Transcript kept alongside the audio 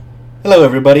Hello,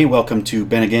 everybody. Welcome to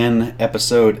Ben Again,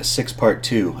 episode 6, part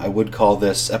 2. I would call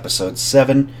this episode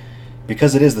 7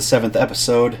 because it is the 7th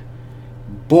episode.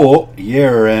 But,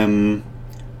 yeah,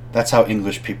 that's how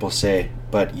English people say,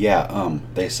 but yeah,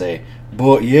 they say,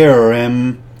 but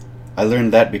yeah, I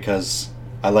learned that because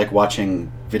I like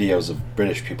watching videos of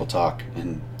British people talk,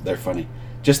 and they're funny.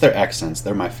 Just their accents,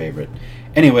 they're my favorite.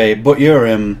 Anyway, but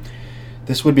yeah,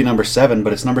 this would be number 7,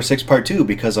 but it's number 6, part 2,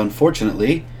 because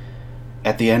unfortunately,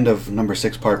 at the end of number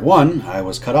 6, part 1, I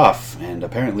was cut off, and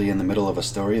apparently in the middle of a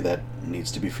story that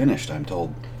needs to be finished, I'm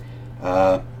told.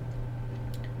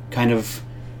 Kind of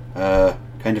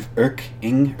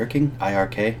irksome,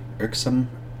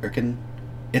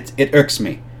 it irks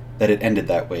me that it ended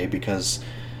that way, because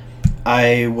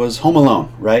I was home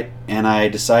alone, right? And I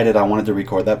decided I wanted to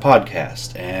record that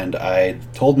podcast, and I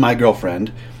told my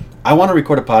girlfriend, I want to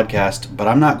record a podcast, but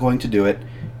I'm not going to do it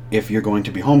if you're going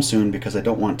to be home soon because I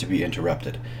don't want to be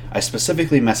interrupted. I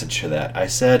specifically messaged her that. I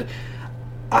said,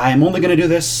 I'm only going to do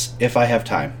this if I have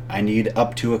time. I need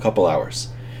up to a couple hours.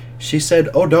 She said,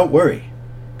 oh, don't worry.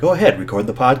 Go ahead, record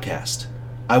the podcast.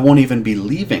 I won't even be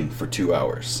leaving for 2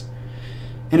 hours.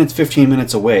 And it's 15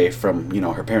 minutes away from,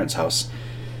 her parents' house.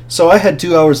 So I had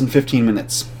 2 hours and 15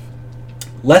 minutes.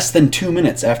 Less than 2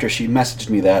 minutes after she messaged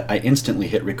me that, I instantly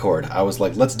hit record. I was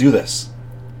like, let's do this.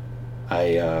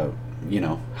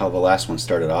 How the last one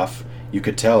started off, you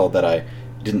could tell that I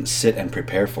didn't sit and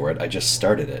prepare for it. I just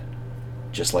started it.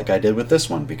 Just like I did with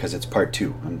this one, because it's part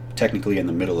 2. I'm technically in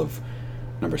the middle of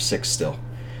number 6 still.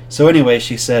 So anyway,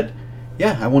 she said,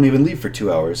 yeah, I won't even leave for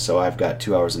 2 hours, so I've got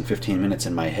 2 hours and 15 minutes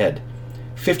in my head.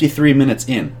 53 minutes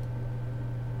in.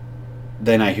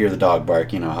 Then I hear the dog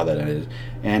bark, how that ended.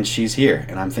 And she's here,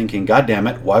 and I'm thinking, God damn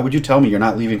it, why would you tell me you're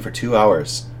not leaving for 2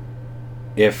 hours?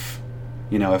 If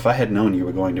I had known you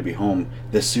were going to be home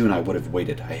this soon, I would have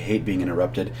waited. I hate being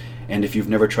interrupted. And if you've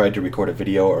never tried to record a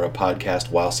video or a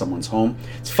podcast while someone's home,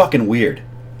 it's fucking weird.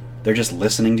 They're just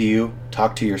listening to you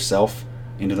talk to yourself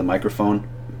into the microphone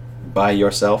by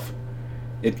yourself.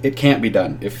 It can't be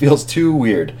done. It feels too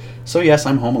weird. So yes,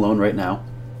 I'm home alone right now.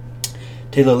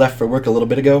 Taylor left for work a little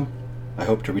bit ago. I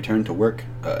hope to return to work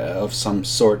of some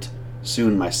sort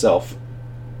soon myself.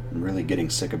 I'm really getting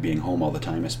sick of being home all the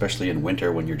time, especially in winter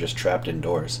when you're just trapped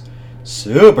indoors.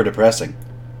 Super depressing.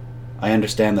 I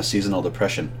understand the seasonal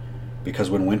depression, because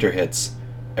when winter hits,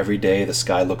 every day the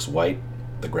sky looks white,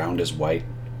 the ground is white,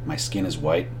 my skin is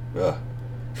white. Ugh.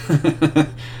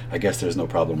 I guess there's no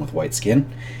problem with white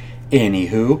skin.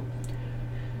 Anywho,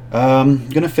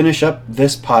 gonna finish up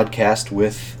this podcast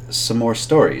with some more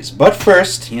stories. But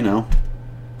first,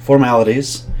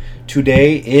 formalities.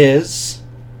 Today is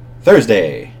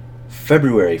Thursday,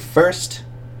 February 1st,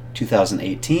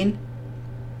 2018.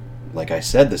 Like I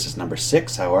said, this is number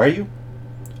 6. How are you?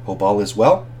 Hope all is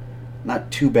well. Not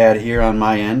too bad here on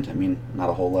my end. I mean, not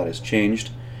a whole lot has changed.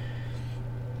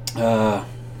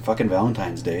 Fucking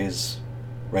Valentine's Day is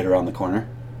right around the corner.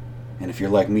 And if you're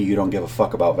like me, you don't give a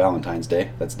fuck about Valentine's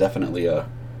Day. That's definitely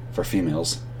for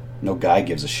females. No guy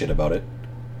gives a shit about it.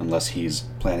 Unless he's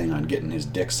planning on getting his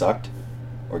dick sucked.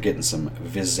 Or getting some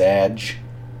visage.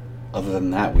 Other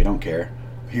than that, we don't care.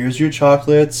 Here's your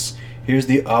chocolates. Here's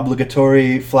the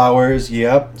obligatory flowers.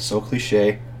 Yep, so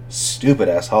cliche.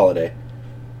 Stupid-ass holiday.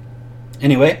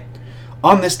 Anyway,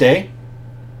 on this day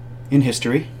in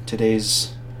history,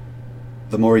 today's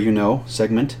The More You Know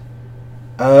segment.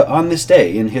 On this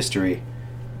day in history,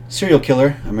 serial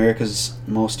killer, America's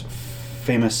most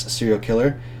famous serial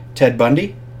killer, Ted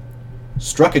Bundy,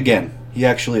 struck again. He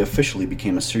actually officially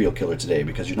became a serial killer today,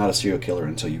 because you're not a serial killer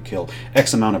until you kill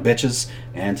X amount of bitches,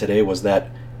 and today was that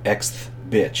Xth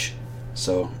bitch.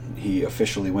 So he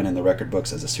officially went in the record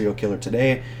books as a serial killer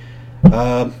today.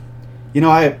 I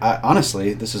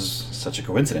honestly, this is such a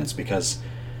coincidence, because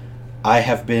I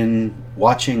have been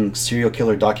watching serial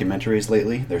killer documentaries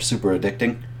lately. They're super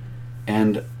addicting,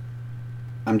 and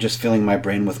I'm just filling my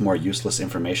brain with more useless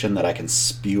information that I can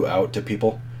spew out to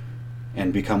people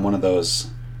and become one of those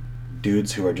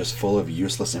dudes who are just full of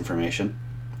useless information.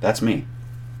 That's me.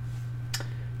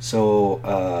 So,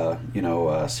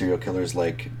 serial killers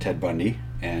like Ted Bundy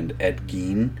and Ed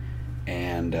Gein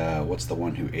and what's the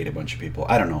one who ate a bunch of people?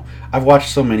 I don't know. I've watched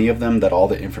so many of them that all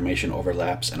the information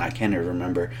overlaps, and I can't even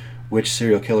remember which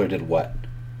serial killer did what.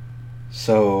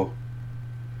 So,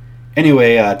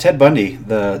 anyway, Ted Bundy,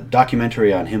 the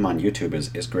documentary on him on YouTube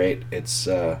is great.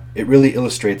 It really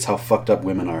illustrates how fucked up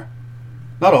women are.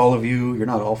 Not all of you, you're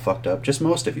not all fucked up, just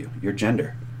most of you. Your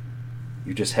gender.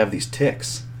 You just have these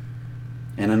tics.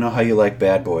 And I know how you like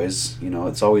bad boys.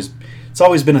 It's always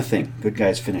been a thing. Good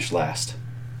guys finish last.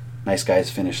 Nice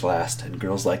guys finish last, and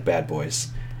girls like bad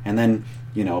boys. And then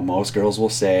Most girls will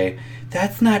say,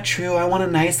 "That's not true. I want a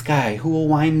nice guy who will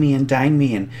wine me and dine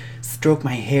me and stroke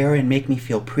my hair and make me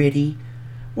feel pretty."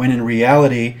 When in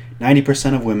reality,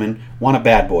 90% of women want a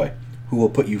bad boy who will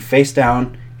put you face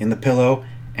down in the pillow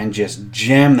and just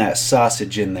jam that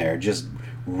sausage in there, just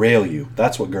rail you.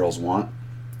 That's what girls want,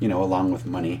 along with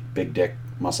money, big dick,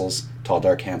 muscles, tall,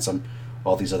 dark, handsome,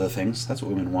 all these other things. That's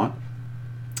what women want.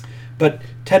 But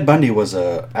Ted Bundy was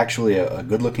actually a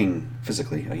good-looking,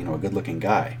 physically, a good-looking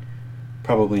guy.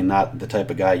 Probably not the type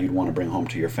of guy you'd want to bring home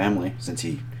to your family, since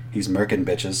he's murking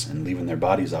bitches and leaving their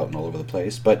bodies out and all over the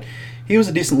place. But he was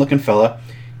a decent-looking fella.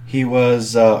 He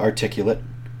was articulate,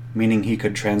 meaning he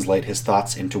could translate his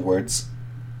thoughts into words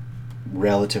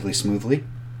relatively smoothly.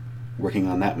 Working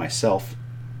on that myself,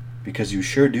 because you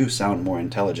sure do sound more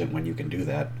intelligent when you can do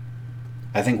that.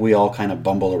 I think we all kind of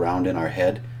bumble around in our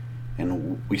head,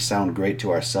 and we sound great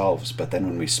to ourselves, but then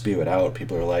when we spew it out,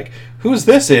 people are like, "Who's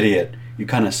this idiot?" You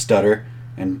kind of stutter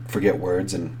and forget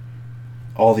words, and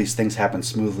all these things happen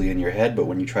smoothly in your head, but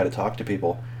when you try to talk to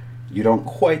people, you don't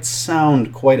quite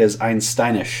sound quite as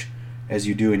Einsteinish as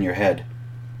you do in your head.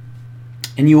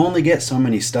 And you only get so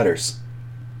many stutters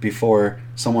before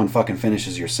someone fucking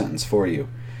finishes your sentence for you.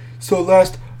 "So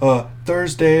last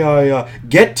Thursday I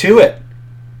get to it."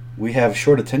 We have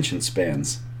short attention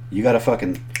spans. You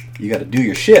gotta do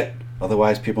your shit,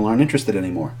 otherwise people aren't interested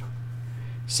anymore.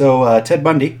 So Ted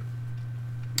Bundy,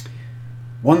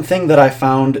 one thing that I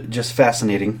found just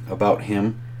fascinating about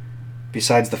him,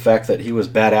 besides the fact that he was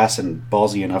badass and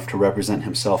ballsy enough to represent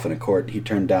himself in a court, he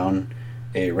turned down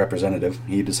a representative.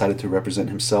 He decided to represent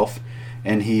himself,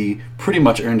 and he pretty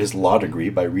much earned his law degree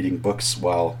by reading books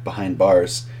while behind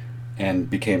bars, and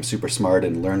became super smart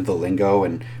and learned the lingo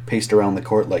and paced around the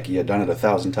court like he had done it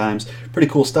 1,000 times. Pretty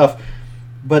cool stuff.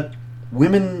 But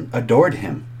women adored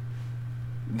him.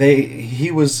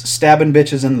 He was stabbing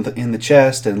bitches in the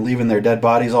chest and leaving their dead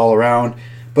bodies all around,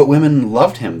 but women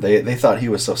loved him. They thought he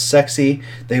was so sexy.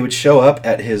 They would show up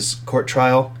at his court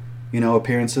trial,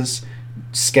 appearances,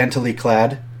 scantily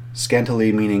clad.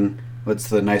 Scantily meaning, what's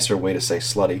the nicer way to say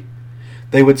slutty?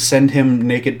 They would send him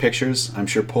naked pictures, I'm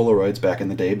sure Polaroids back in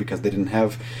the day, because they didn't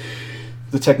have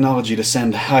the technology to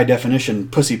send high-definition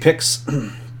pussy pics.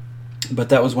 But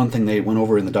that was one thing they went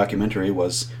over in the documentary,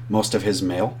 was most of his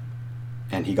mail,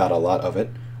 and he got a lot of it,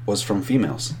 was from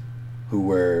females who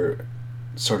were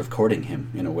sort of courting him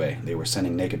in a way. They were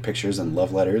sending naked pictures and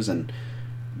love letters and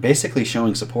basically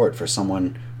showing support for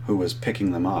someone who was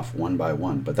picking them off one by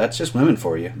one. But that's just women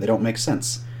for you. They don't make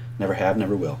sense. Never have,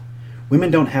 never will. Women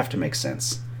don't have to make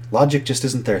sense. Logic just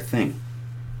isn't their thing.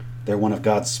 They're one of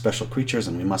God's special creatures,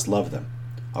 and we must love them.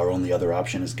 Our only other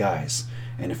option is guys.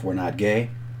 And if we're not gay,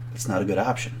 it's not a good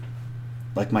option.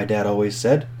 Like my dad always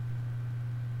said,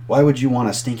 why would you want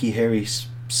a stinky, hairy,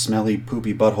 smelly,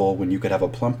 poopy butthole when you could have a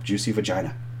plump, juicy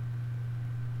vagina?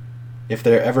 If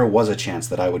there ever was a chance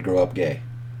that I would grow up gay,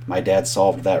 my dad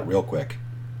solved that real quick.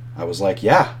 I was like,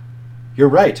 yeah, you're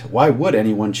right. Why would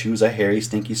anyone choose a hairy,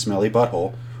 stinky, smelly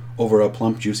butthole over a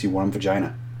plump, juicy, warm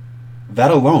vagina?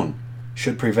 That alone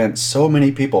should prevent so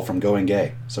many people from going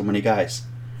gay. So many guys.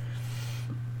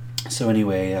 So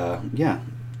anyway, yeah,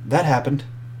 that happened.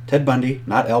 Ted Bundy,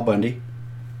 not Al Bundy.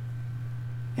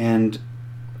 And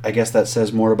I guess that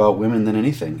says more about women than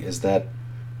anything, is that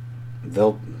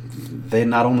they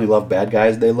not only love bad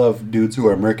guys, they love dudes who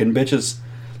are murking bitches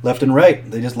left and right.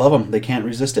 They just love them. They can't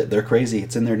resist it. They're crazy.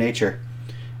 It's in their nature.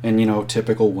 And,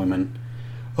 typical women,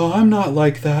 "Oh, I'm not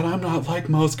like that. I'm not like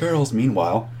most girls."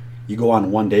 Meanwhile, you go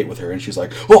on one date with her and she's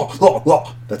like, "Oh, oh,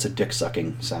 oh." That's a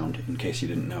dick-sucking sound, in case you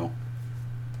didn't know.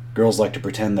 Girls like to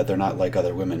pretend that they're not like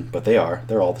other women, but they are.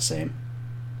 They're all the same.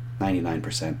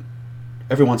 99%.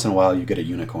 Every once in a while you get a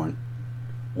unicorn.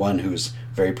 One who's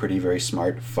very pretty, very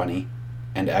smart, funny,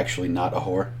 and actually not a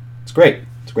whore. It's great.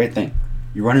 It's a great thing.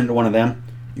 You run into one of them,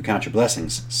 you count your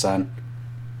blessings, son.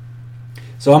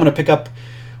 So I'm going to pick up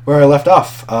where I left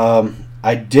off.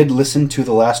 I did listen to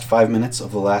the last 5 minutes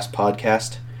of the last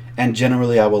podcast, and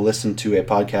generally I will listen to a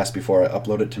podcast before I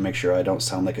upload it to make sure I don't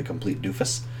sound like a complete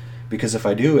doofus, because if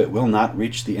I do, it will not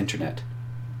reach the internet.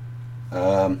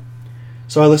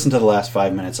 So I listened to the last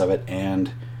 5 minutes of it,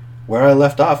 and where I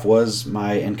left off was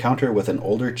my encounter with an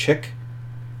older chick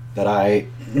that I,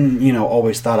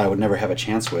 always thought I would never have a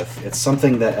chance with. It's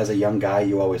something that as a young guy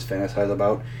you always fantasize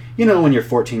about. When you're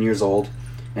 14 years old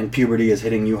and puberty is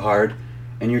hitting you hard,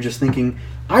 and you're just thinking,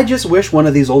 I just wish one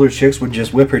of these older chicks would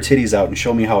just whip her titties out and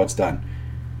show me how it's done.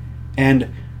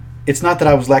 And it's not that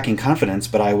I was lacking confidence,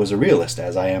 but I was a realist,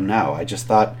 as I am now. I just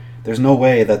thought, there's no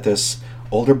way that this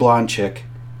older blonde chick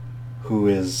who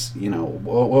is,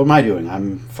 what am I doing?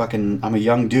 I'm a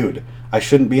young dude. I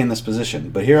shouldn't be in this position.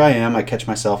 But here I am, I catch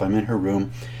myself, I'm in her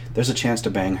room. There's a chance to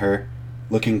bang her.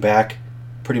 Looking back,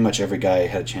 pretty much every guy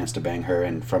had a chance to bang her,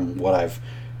 and from what I've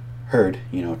heard,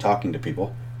 talking to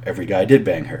people, every guy did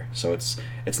bang her. So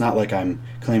it's not like I'm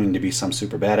claiming to be some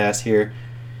super badass here.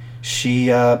 She,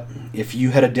 if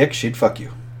you had a dick, she'd fuck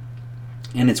you.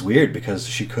 And it's weird because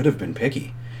she could have been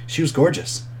picky. She was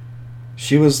gorgeous.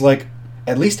 She was like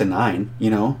at least a 9,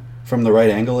 from the right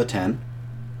angle a 10.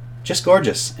 Just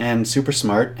gorgeous and super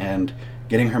smart and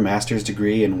getting her master's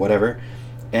degree and whatever.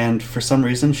 And for some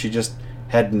reason, she just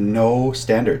had no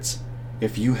standards.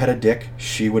 If you had a dick,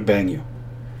 she would bang you.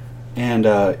 And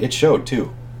it showed,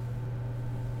 too.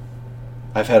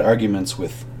 I've had arguments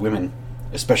with women,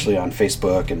 especially on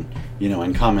Facebook and,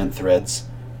 in comment threads,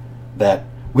 that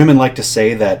women like to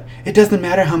say that it doesn't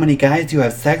matter how many guys you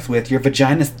have sex with, your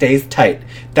vagina stays tight.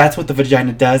 That's what the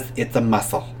vagina does. It's a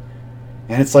muscle.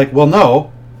 And it's like, well,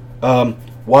 no.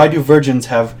 Why do virgins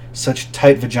have such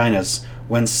tight vaginas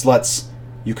when sluts,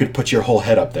 you could put your whole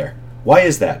head up there? Why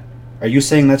is that? Are you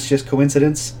saying that's just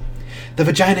coincidence? The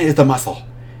vagina is a muscle.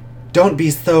 Don't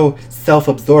be so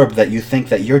self-absorbed that you think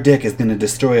that your dick is going to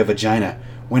destroy a vagina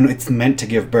when it's meant to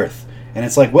give birth. And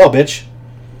it's like, well, bitch,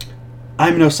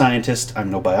 I'm no scientist,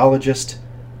 I'm no biologist.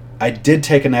 I did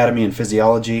take anatomy and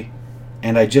physiology,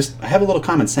 and I have a little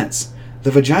common sense.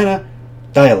 The vagina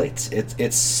dilates.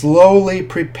 It slowly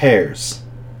prepares.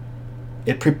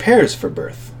 It prepares for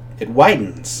birth. It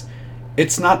widens.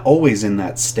 It's not always in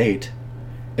that state.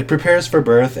 It prepares for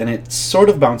birth, and it sort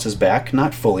of bounces back,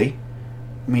 not fully.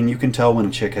 I mean, you can tell when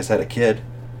a chick has had a kid.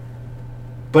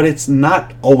 But it's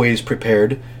not always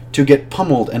prepared to get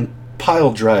pummeled and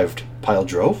pile-driven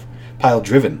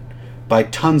by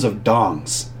tons of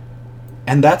dongs.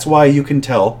 And that's why you can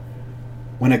tell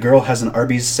when a girl has an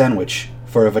Arby's sandwich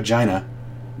for a vagina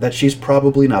that she's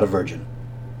probably not a virgin.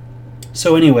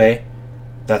 So anyway,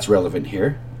 that's relevant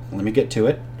here. Let me get to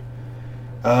it.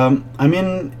 I'm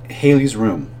in Haley's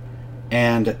room,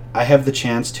 and I have the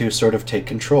chance to sort of take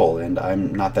control, and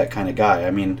I'm not that kind of guy.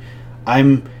 I mean,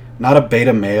 I'm not a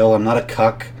beta male, I'm not a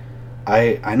cuck.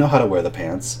 I know how to wear the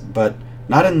pants, but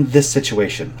not in this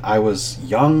situation. I was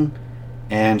young,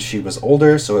 and she was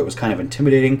older, so it was kind of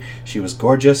intimidating. She was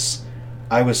gorgeous.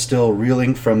 I was still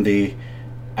reeling from the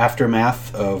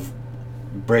aftermath of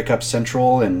Breakup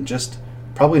Central, and just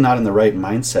probably not in the right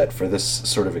mindset for this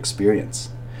sort of experience.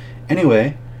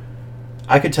 Anyway,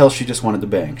 I could tell she just wanted to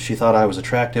bang. She thought I was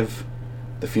attractive.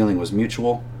 The feeling was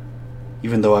mutual.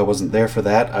 Even though I wasn't there for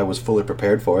that, I was fully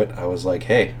prepared for it. I was like,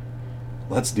 hey,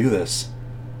 let's do this.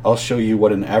 I'll show you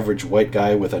what an average white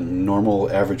guy with a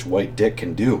normal average white dick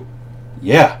can do.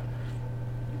 Yeah.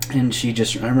 And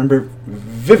I remember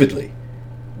vividly,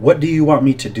 what do you want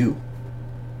me to do?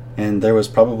 And there was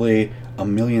probably a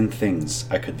million things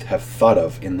I could have thought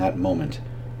of in that moment.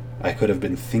 I could have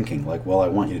been thinking, like, well, I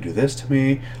want you to do this to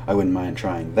me. I wouldn't mind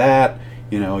trying that.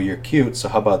 You're cute, so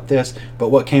how about this? But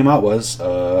what came out was,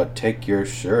 take your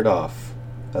shirt off.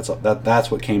 That's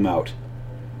what came out.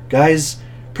 Guys,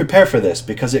 prepare for this,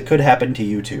 because it could happen to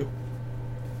you too.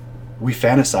 We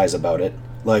fantasize about it.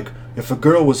 Like, if a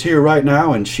girl was here right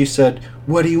now and she said,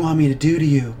 what do you want me to do to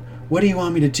you? What do you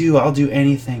want me to do? I'll do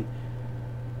anything.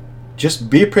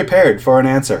 Just be prepared for an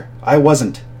answer. I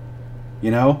wasn't.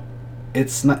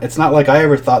 It's not like I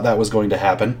ever thought that was going to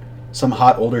happen. Some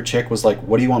hot older chick was like,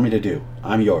 what do you want me to do?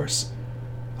 I'm yours.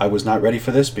 I was not ready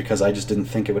for this because I just didn't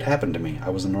think it would happen to me. I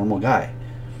was a normal guy.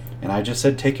 And I just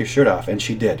said, take your shirt off, and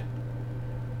she did.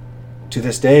 To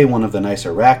this day, one of the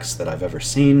nicer racks that I've ever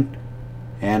seen,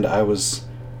 and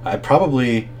I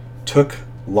probably took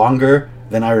longer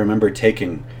than I remember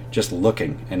taking, just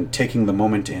looking and taking the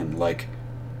moment in, like,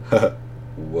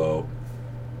 whoa.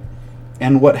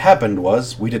 And what happened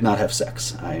was, we did not have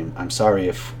sex. I'm sorry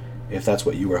if that's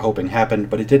what you were hoping happened,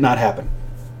 but it did not happen.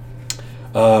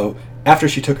 After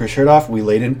she took her shirt off, we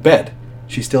laid in bed.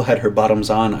 She still had her bottoms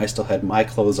on, I still had my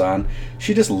clothes on.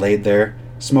 She just laid there,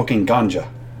 smoking ganja,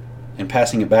 and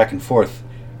passing it back and forth.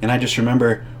 And I just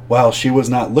remember, while she was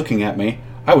not looking at me,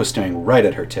 I was staring right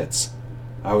at her tits.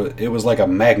 It was like a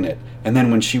magnet. And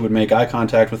then when she would make eye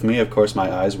contact with me, of course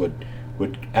my eyes would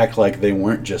act like they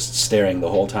weren't just staring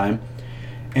the whole time.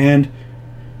 And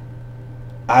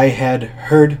I had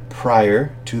heard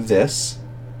prior to this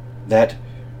that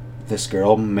this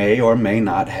girl may or may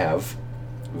not have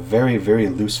very, very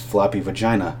loose, floppy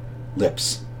vagina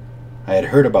lips. I had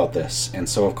heard about this, and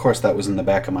so of course that was in the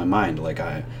back of my mind. Like,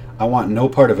 I want no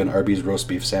part of an Arby's roast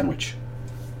beef sandwich.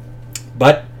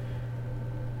 But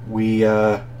we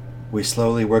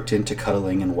slowly worked into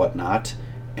cuddling and whatnot,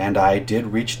 and I did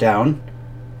reach down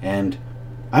And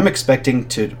I'm expecting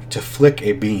to flick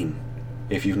a bean.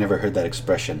 If you've never heard that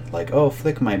expression, like, oh,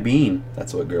 flick my bean.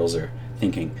 That's what girls are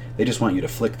thinking. They just want you to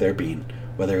flick their bean.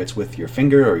 Whether it's with your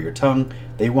finger or your tongue,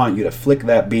 they want you to flick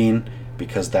that bean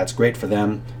because that's great for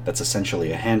them. That's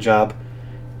essentially a hand job.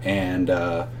 And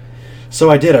so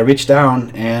I did. I reached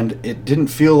down, and it didn't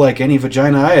feel like any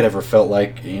vagina I had ever felt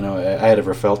like, I had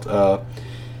ever felt.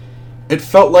 It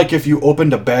felt like if you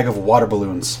opened a bag of water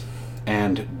balloons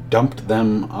and dumped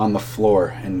them on the floor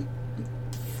and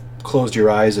closed your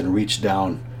eyes and reached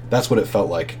down. That's what it felt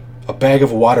like. A bag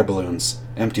of water balloons,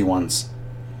 empty ones.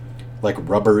 Like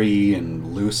rubbery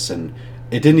and loose, and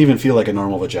it didn't even feel like a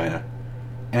normal vagina.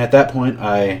 And at that point,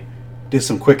 I did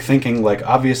some quick thinking, like,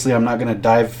 obviously I'm not going to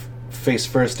dive face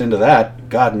first into that.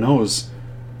 God knows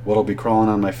what'll be crawling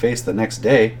on my face the next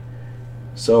day.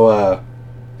 So,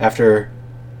 after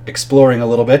exploring a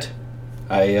little bit,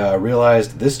 I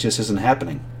realized this just isn't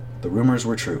happening. The rumors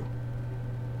were true.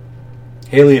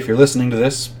 Haley, if you're listening to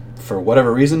this, for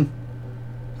whatever reason,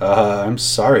 I'm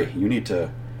sorry. You need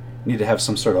to have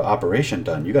some sort of operation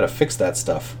done. You gotta fix that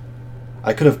stuff.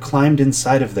 I could have climbed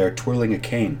inside of there twirling a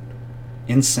cane.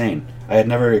 Insane. I had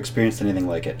never experienced anything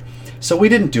like it. So we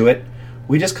didn't do it.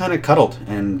 We just kind of cuddled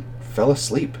and fell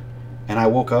asleep. And I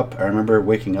woke up. I remember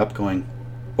waking up going,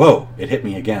 whoa, it hit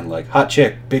me again. Like, hot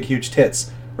chick, big huge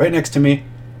tits, right next to me.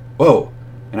 Whoa.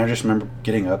 And I just remember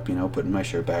getting up, putting my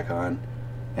shirt back on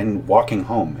and walking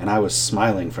home. And I was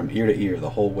smiling from ear to ear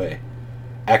the whole way,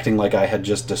 acting like I had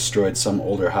just destroyed some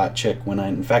older hot chick when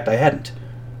in fact I hadn't.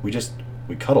 We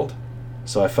cuddled.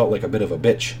 So I felt like a bit of a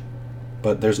bitch.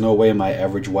 But there's no way my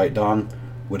average white dong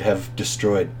would have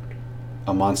destroyed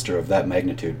a monster of that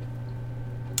magnitude.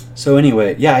 So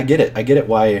anyway, yeah, I get it. I get it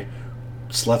why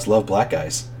sluts love black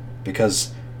guys.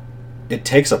 Because it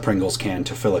takes a Pringles can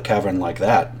to fill a cavern like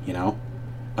that,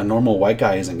 A normal white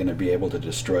guy isn't going to be able to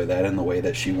destroy that in the way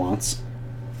that she wants.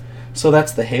 So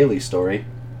that's the Haley story.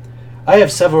 I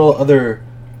have several other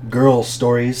girl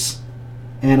stories,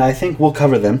 and I think we'll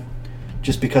cover them,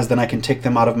 just because then I can take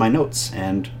them out of my notes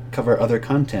and cover other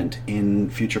content in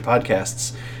future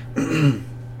podcasts.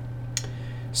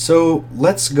 So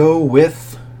let's go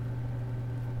with...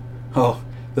 Oh,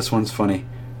 this one's funny.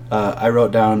 I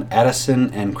wrote down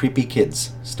Addison and Creepy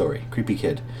Kid's story. Creepy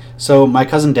Kid. So my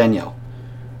cousin Danielle,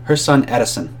 her son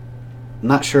Addison,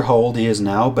 not sure how old he is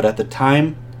now, but at the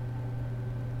time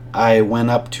I went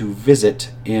up to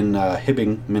visit in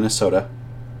Hibbing, Minnesota,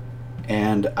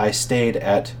 and I stayed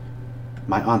at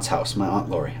my aunt's house, my Aunt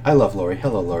Lori. I love Lori.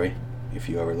 Hello, Lori, if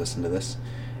you ever listen to this.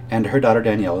 And her daughter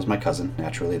Danielle is my cousin,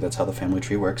 naturally. That's how the family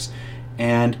tree works.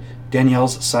 And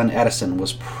Danielle's son Addison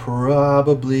was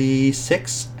probably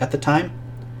 6 at the time.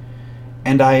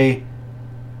 And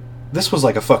this was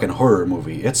like a fucking horror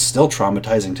movie. It's still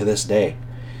traumatizing to this day.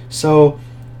 So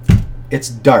it's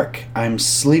dark. I'm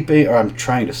sleeping, or I'm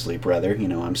trying to sleep rather.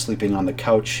 I'm sleeping on the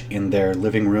couch in their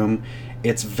living room.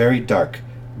 It's very dark,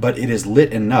 but it is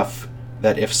lit enough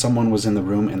that if someone was in the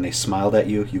room and they smiled at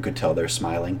you, you could tell they're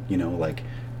smiling.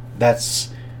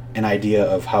 That's an idea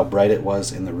of how bright it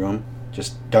was in the room.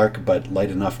 Just dark, but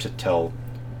light enough to tell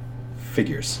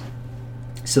figures,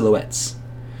 silhouettes.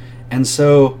 And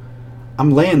so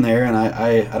I'm laying there, and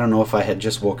I don't know if I had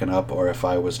just woken up or if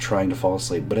I was trying to fall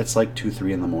asleep, but it's like 2,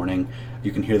 3 in the morning.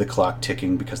 You can hear the clock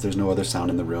ticking because there's no other sound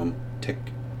in the room. Tick,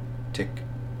 tick,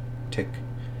 tick.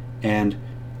 And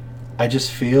I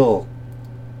feel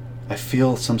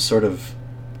some sort of,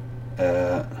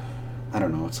 I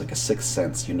don't know, it's like a sixth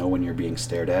sense, when you're being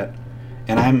stared at.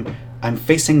 And I'm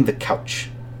facing the couch.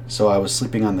 So I was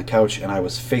sleeping on the couch, and I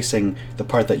was facing the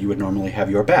part that you would normally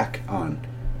have your back on.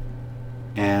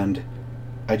 And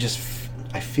I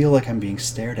feel like I'm being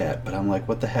stared at, but I'm like,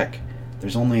 what the heck?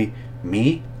 There's only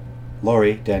me,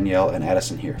 Lori, Danielle, and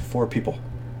Addison here. 4 people.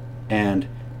 And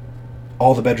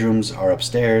all the bedrooms are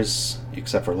upstairs,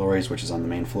 except for Lori's, which is on the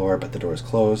main floor, but the door is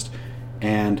closed.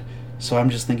 And so I'm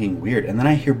just thinking, weird. And then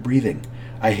I hear breathing.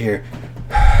 I hear...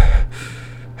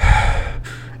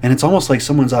 And it's almost like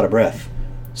someone's out of breath.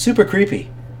 Super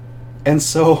creepy. And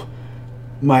so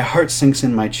my heart sinks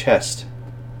in my chest.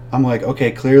 I'm like,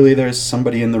 okay, clearly there's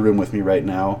somebody in the room with me right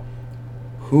now.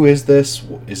 Who is this?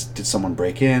 Did someone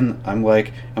break in? I'm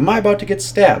like, am I about to get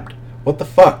stabbed? What the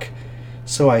fuck?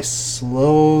 So I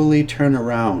slowly turn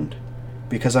around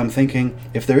because I'm thinking,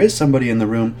 if there is somebody in the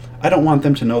room, I don't want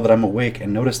them to know that I'm awake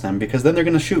and notice them because then they're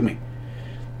going to shoot me.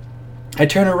 I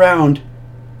turn around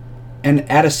and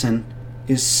Addison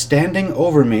is standing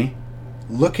over me,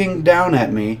 looking down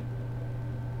at me,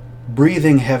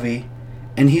 breathing heavy,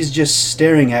 and he's just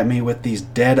staring at me with these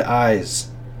dead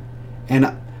eyes.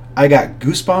 And I got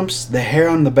goosebumps, the hair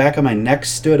on the back of my neck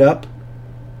stood up,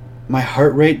 my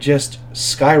heart rate just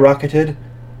skyrocketed.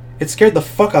 It scared the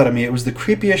fuck out of me. It was the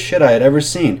creepiest shit I had ever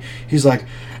seen. He's like,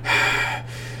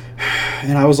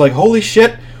 and I was like, holy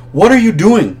shit, what are you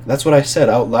doing? That's what I said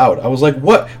out loud. I was like,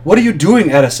 what are you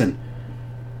doing, Edison?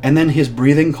 And then his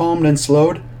breathing calmed and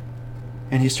slowed,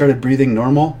 and he started breathing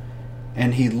normal,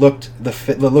 and he looked,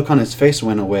 the look on his face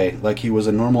went away, like he was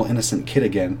a normal, innocent kid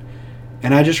again.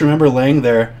 And I just remember laying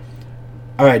there.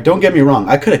 Alright, don't get me wrong,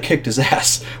 I could have kicked his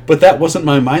ass, but that wasn't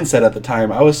my mindset at the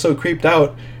time. I was so creeped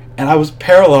out, and I was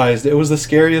paralyzed. It was the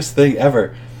scariest thing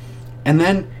ever. And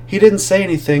then he didn't say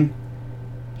anything.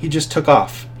 He just took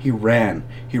off. He ran.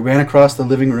 He ran across the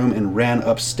living room and ran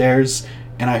upstairs,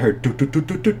 and I heard doot doot doot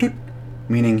doot doot doot,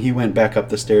 meaning he went back up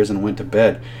the stairs and went to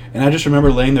bed. And I just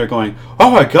remember laying there going,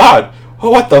 oh my god, oh,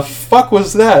 what the fuck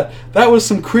was that? That was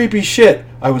some creepy shit.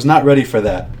 I was not ready for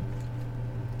that.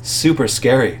 Super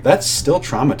scary. That's still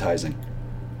traumatizing.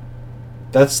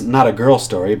 That's not a girl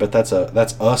story, but that's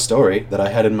a story that I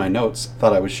had in my notes.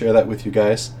 Thought I would share that with you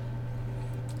guys.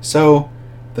 So,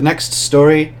 the next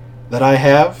story that I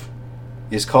have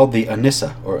is called the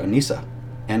Anissa, or Anissa.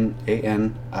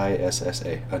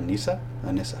 Anissa.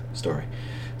 Anissa story.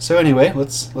 So anyway,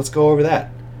 let's go over that.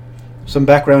 Some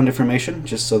background information,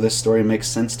 just so this story makes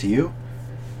sense to you.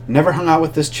 Never hung out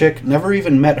with this chick, never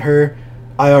even met her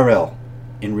IRL,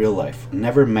 in real life.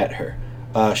 Never met her.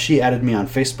 She added me on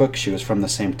Facebook. She was from the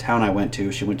same town I went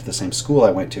to. She went to the same school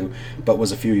I went to, but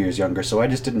was a few years younger, so I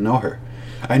just didn't know her.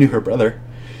 I knew her brother.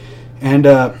 And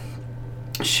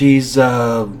she's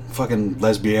fucking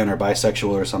lesbian or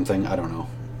bisexual or something. I don't know.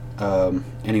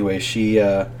 Anyway, she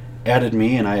added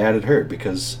me and I added her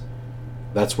because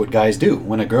that's what guys do.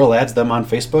 When a girl adds them on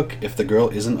Facebook, if the girl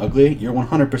isn't ugly, you're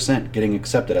 100% getting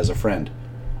accepted as a friend.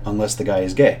 Unless the guy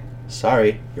is gay.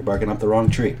 Sorry, you're barking up the wrong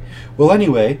tree. Well,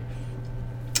 anyway,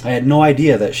 I had no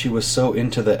idea that she was so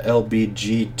into the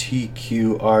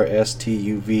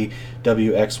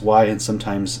LBGTQRSTUVWXY and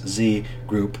sometimes Z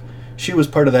group. She was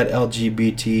part of that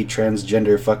LGBT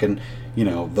transgender fucking,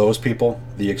 those people,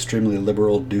 the extremely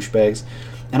liberal douchebags,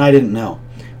 and I didn't know.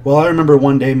 Well, I remember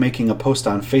one day making a post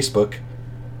on Facebook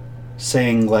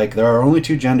saying, like, there are only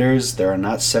two genders, there are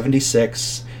not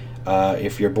 76.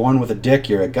 If you're born with a dick,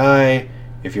 you're a guy.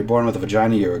 If you're born with a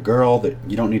vagina, you're a girl. That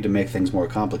you don't need to make things more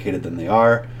complicated than they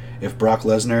are. If Brock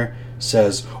Lesnar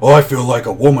says, oh, I feel like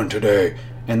a woman today,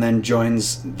 and then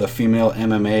joins the female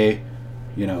MMA,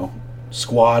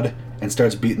 squad and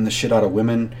starts beating the shit out of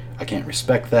women, I can't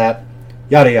respect that.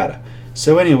 Yada yada.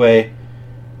 So anyway,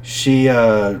 she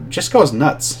just goes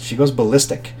nuts. She goes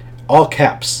ballistic. All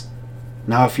caps.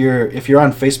 Now if you're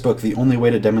on Facebook, the only way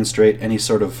to demonstrate any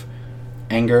sort of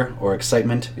anger or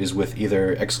excitement is with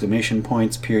either exclamation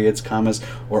points, periods, commas,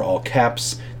 or all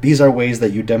caps. These are ways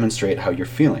that you demonstrate how you're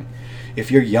feeling.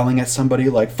 If you're yelling at somebody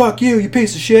like, fuck you, you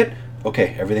piece of shit,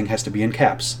 okay, everything has to be in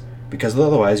caps. Because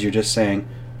otherwise you're just saying,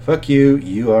 fuck you,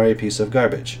 you are a piece of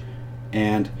garbage.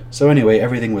 And so anyway,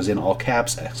 everything was in all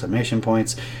caps, exclamation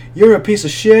points. You're a piece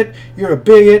of shit, you're a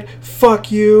bigot,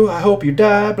 fuck you, I hope you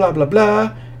die, blah blah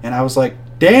blah. And I was like,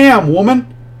 damn,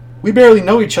 woman, we barely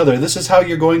know each other. This is how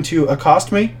you're going to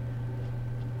accost me?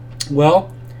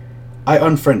 Well, I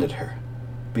unfriended her.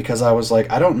 Because I was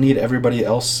like, I don't need everybody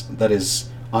else that is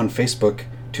on Facebook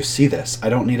to see this. I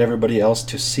don't need everybody else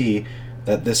to see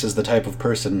that this is the type of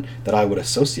person that I would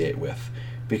associate with.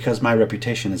 Because my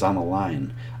reputation is on the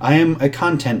line. I am a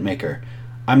content maker.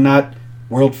 I'm not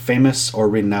world famous or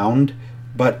renowned,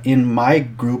 but in my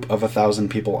group of 1,000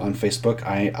 people on Facebook,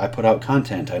 I put out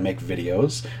content. I make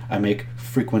videos. I make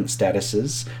frequent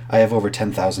statuses. I have over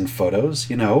 10,000 photos.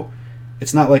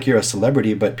 It's not like you're a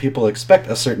celebrity, but people expect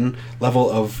a certain level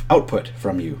of output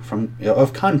from you,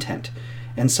 of content.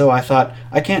 And so I thought,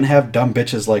 I can't have dumb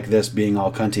bitches like this being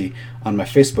all cunty on my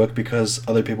Facebook because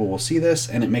other people will see this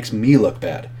and it makes me look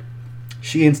bad.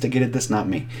 She instigated this, not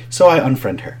me. So I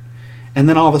unfriend her. And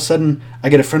then all of a sudden, I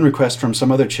get a friend request from some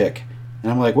other chick.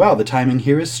 And I'm like, wow, the timing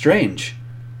here is strange.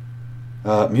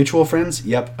 Mutual friends?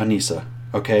 Yep, Anissa.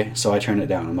 Okay, so I turn it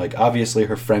down. I'm like, obviously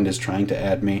her friend is trying to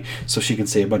add me so she can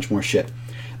say a bunch more shit.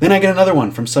 Then I get another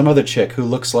one from some other chick who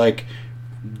looks like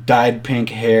dyed pink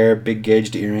hair, big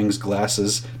gauged earrings,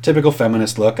 glasses, typical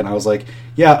feminist look. And I was like,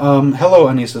 yeah, hello,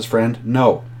 Anissa's friend.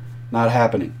 No, not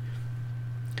happening.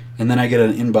 And then I get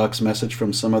an inbox message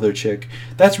from some other chick.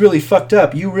 That's really fucked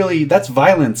up. That's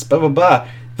violence, blah, blah, blah.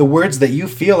 The words that you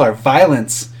feel are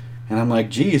violence. And I'm like,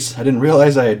 geez, I didn't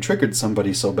realize I had triggered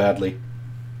somebody so badly.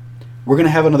 We're going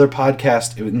to have another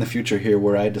podcast in the future here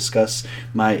where I discuss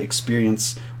my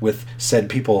experience with said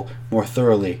people more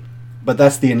thoroughly. But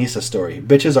that's the Anissa story.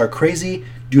 Bitches are crazy.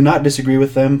 Do not disagree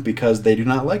with them because they do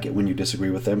not like it when you disagree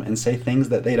with them and say things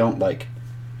that they don't like.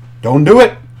 Don't do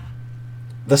it!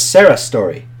 The Sarah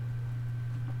story.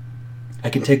 I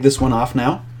can take this one off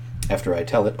now, after I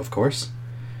tell it, of course,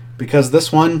 because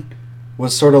this one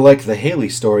was sort of like the Haley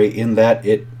story in that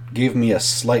it gave me a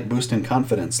slight boost in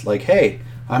confidence. Like, hey,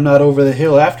 I'm not over the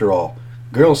hill after all.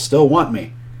 Girls still want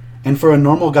me. And for a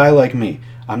normal guy like me,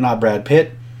 I'm not Brad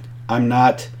Pitt. I'm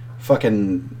not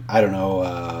fucking, I don't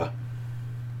know,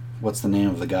 what's the name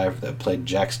of the guy that played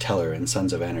Jax Teller in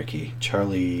Sons of Anarchy?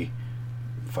 Charlie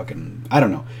fucking, I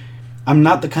don't know. I'm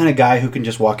not the kind of guy who can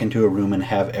just walk into a room and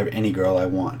have any girl I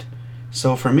want.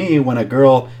 So for me, when a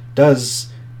girl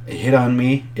does hit on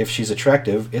me, if she's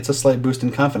attractive, it's a slight boost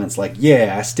in confidence. Like,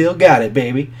 yeah, I still got it,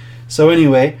 baby. So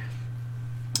anyway,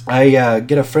 I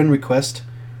get a friend request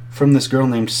from this girl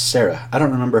named Sarah. I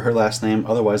don't remember her last name,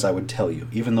 otherwise I would tell you,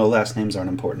 even though last names aren't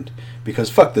important. Because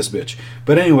fuck this bitch.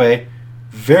 But anyway,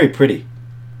 very pretty.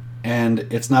 And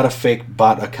it's not a fake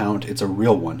bot account, it's a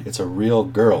real one. It's a real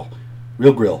girl.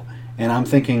 Real grill. And I'm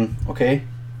thinking, okay,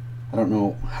 I don't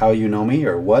know how you know me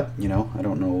or what, you know, I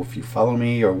don't know if you follow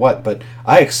me or what, but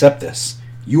I accept this.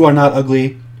 You are not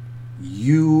ugly.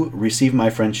 You receive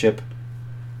my friendship.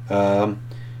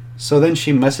 So then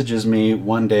she messages me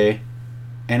one day,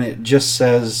 and it just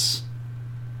says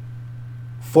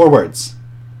 4 words.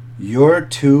 You're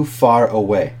too far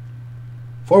away.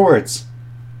 4 words.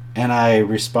 And I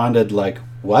responded like,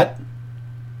 what?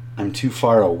 I'm too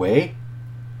far away?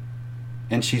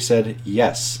 And she said,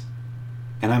 yes.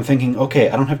 And I'm thinking, okay,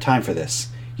 I don't have time for this.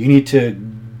 You need to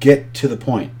get to the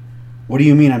point. What do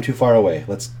you mean I'm too far away?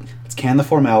 Let's can the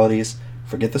formalities,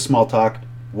 forget the small talk.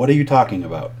 What are you talking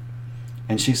about?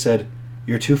 And she said,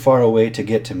 you're too far away to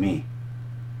get to me.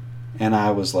 And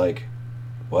I was like,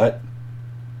 what?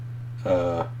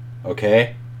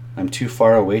 Okay. I'm too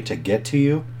far away to get to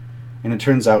you? And it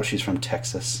turns out she's from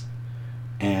Texas.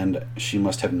 And she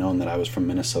must have known that I was from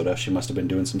Minnesota. She must have been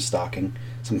doing some stalking,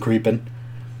 some creeping.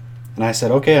 And I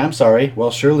said, okay, I'm sorry. Well,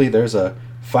 surely there's a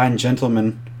fine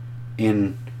gentleman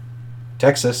in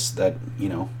Texas that, you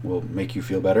know, will make you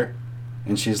feel better.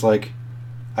 And she's like,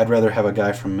 I'd rather have a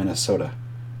guy from Minnesota.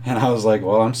 And I was like,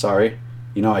 well, I'm sorry.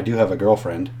 You know, I do have a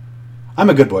girlfriend. I'm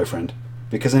a good boyfriend.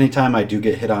 Because anytime I do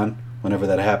get hit on, whenever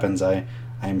that happens, I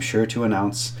am sure to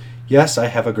announce, yes, I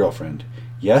have a girlfriend.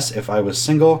 Yes, if I was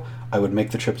single, I would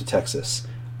make the trip to Texas.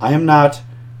 I am not.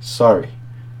 Sorry.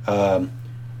 And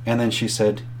then she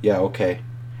said, yeah, okay.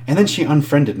 And then she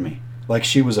unfriended me. Like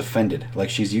she was offended. Like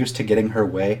she's used to getting her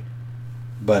way.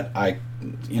 But I,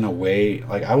 in a way,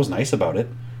 like I was nice about it.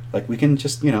 Like we can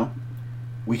just, you know,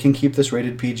 we can keep this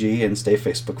rated PG and stay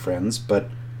Facebook friends, but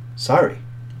sorry.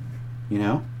 You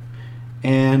know?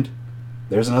 And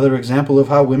there's another example of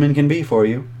how women can be for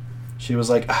you. She was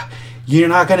like, you're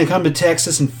not going to come to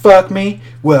Texas and fuck me?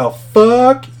 Well,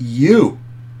 fuck you.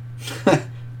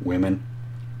 Women.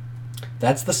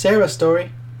 That's the Sarah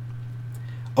story.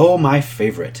 Oh, my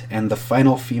favorite, and the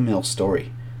final female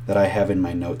story that I have in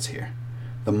my notes here.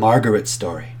 The Margaret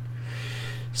story.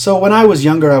 So when I was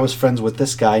younger, I was friends with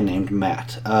this guy named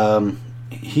Matt.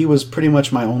 He was pretty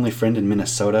much my only friend in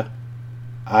Minnesota.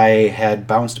 I had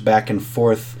bounced back and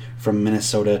forth from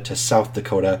Minnesota to South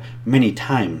Dakota many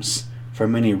times for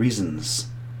many reasons.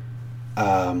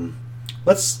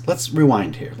 Let's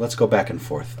rewind here. Let's go back and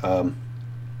forth.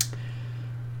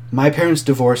 My parents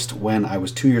divorced when I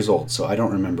was 2 years old, so I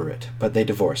don't remember it, but they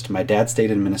divorced. My dad stayed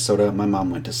in Minnesota, my mom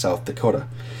went to South Dakota.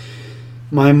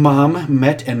 My mom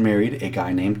met and married a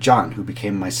guy named John, who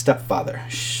became my stepfather.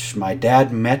 My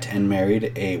dad met and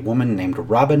married a woman named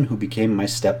Robin, who became my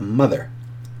stepmother.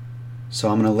 So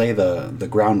I'm going to lay the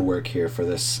groundwork here for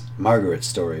this Margaret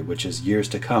story, which is years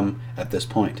to come at this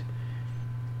point.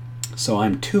 So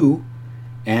I'm 2,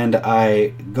 and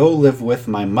I go live with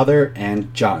my mother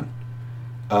and John.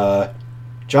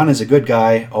 John is a good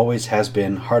guy, always has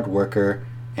been, hard worker,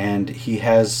 and he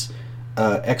has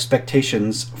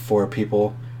expectations for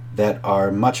people that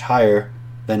are much higher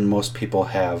than most people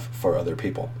have for other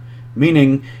people.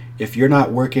 Meaning, if you're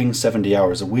not working 70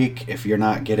 hours a week, if you're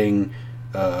not getting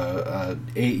an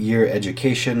 8-year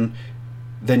education,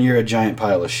 then you're a giant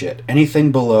pile of shit.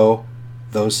 Anything below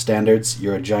those standards,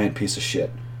 you're a giant piece of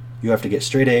shit. You have to get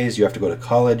straight A's, you have to go to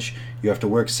college, you have to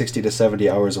work 60 to 70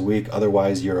 hours a week,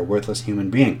 otherwise you're a worthless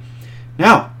human being.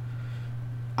 Now,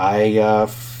 I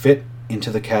fit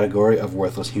into the category of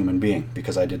worthless human being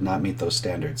because I did not meet those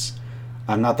standards.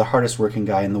 I'm not the hardest working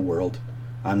guy in the world.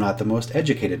 I'm not the most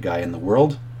educated guy in the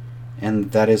world,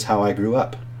 and that is how I grew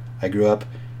up. I grew up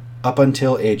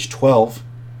until age 12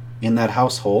 in that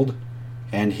household,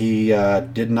 and he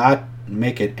did not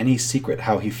make it any secret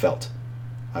how he felt.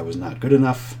 I was not good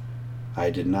enough. I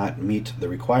did not meet the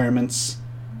requirements,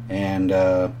 and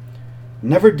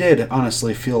never did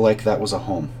honestly feel like that was a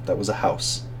home, that was a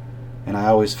house. And I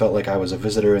always felt like I was a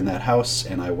visitor in that house,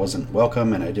 and I wasn't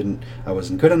welcome, and I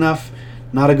wasn't good enough.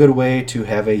 Not a good way to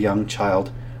have a young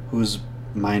child whose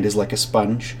mind is like a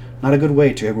sponge. Not a good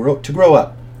way to grow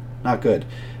up. Not good.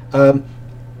 I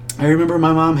remember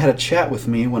my mom had a chat with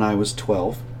me when I was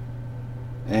 12,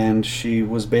 and she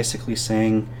was basically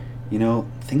saying,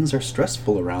 things are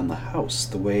stressful around the house.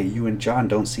 The way you and John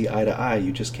don't see eye to eye,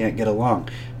 you just can't get along.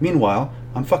 Meanwhile,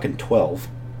 I'm fucking 12,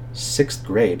 6th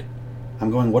grade. I'm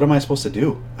going, what am I supposed to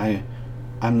do?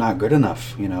 I'm not good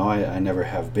enough, I never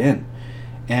have been.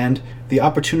 And the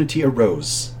opportunity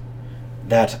arose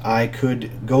that I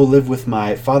could go live with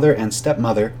my father and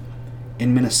stepmother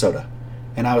in Minnesota.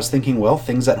 And I was thinking, well,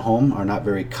 things at home are not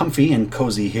very comfy and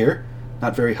cozy here,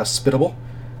 not very hospitable.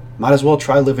 Might as well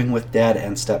try living with dad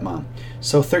and stepmom.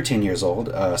 So 13 years old,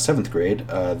 7th grade,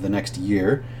 the next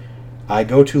year, I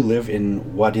go to live in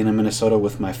Wadena, Minnesota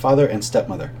with my father and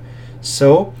stepmother.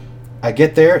 So I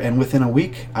get there, and within a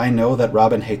week, I know that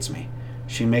Robin hates me.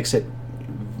 She makes it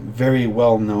very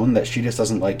well known that she just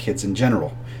doesn't like kids in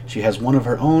general. She has one of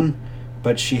her own,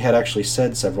 but she had actually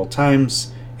said several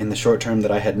times in the short term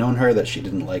that I had known her that she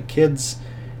didn't like kids.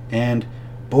 And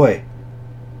boy,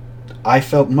 I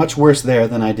felt much worse there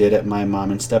than I did at my mom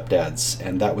and stepdad's,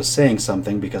 and that was saying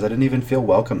something because I didn't even feel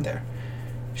welcome there.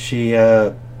 She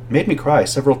made me cry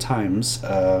several times.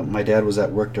 My dad was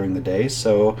at work during the day,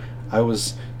 so I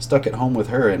was stuck at home with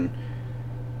her, and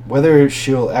whether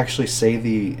she'll actually say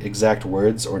the exact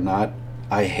words or not,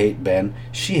 I hate Ben.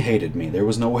 She hated me. There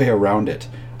was no way around it.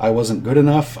 I wasn't good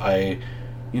enough. I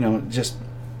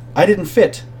didn't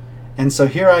fit. And so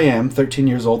here I am, 13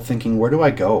 years old, thinking, where do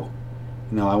I go?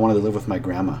 I wanted to live with my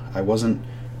grandma.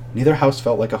 Neither house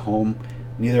felt like a home.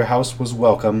 Neither house was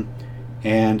welcome.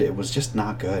 And it was just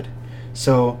not good.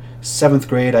 So 7th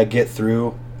grade I get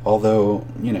through, although,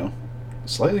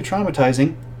 slightly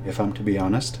traumatizing, if I'm to be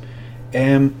honest.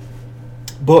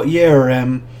 But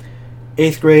yeah,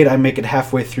 8th grade I make it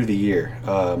halfway through the year.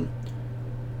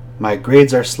 My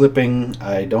grades are slipping.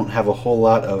 I don't have a whole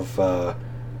lot of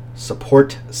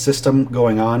support system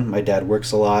going on. My dad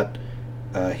works a lot.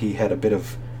 He had a bit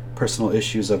of personal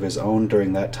issues of his own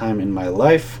during that time in my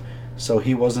life, so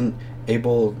he wasn't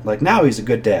able, now he's a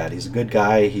good dad. He's a good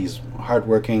guy. He's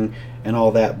hardworking and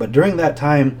all that. But during that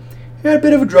time, he had a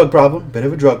bit of a drug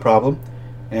problem,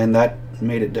 and that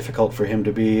made it difficult for him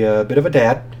to be a bit of a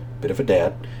dad.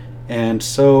 And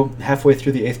so halfway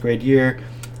through the 8th grade year,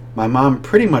 my mom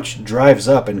pretty much drives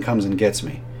up and comes and gets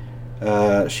me.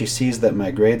 She sees that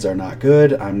my grades are not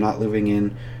good. I'm not living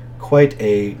in quite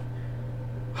a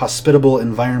hospitable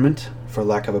environment, for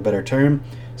lack of a better term.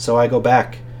 So I go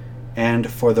back,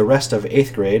 and for the rest of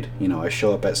 8th grade, I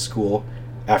show up at school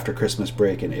after Christmas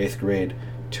break in 8th grade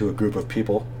to a group of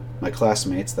people, my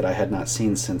classmates that I had not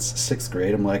seen since 6th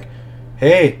grade. I'm like,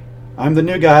 hey, I'm the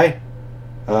new guy.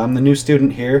 I'm the new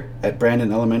student here at Brandon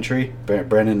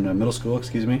Middle School,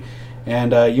 excuse me.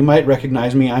 And you might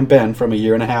recognize me. I'm Ben from a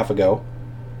year and a half ago.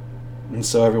 And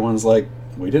so everyone's like,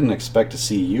 we didn't expect to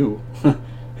see you.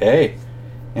 Hey.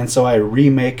 And so I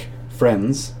remake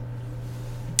friends.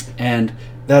 And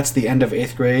that's the end of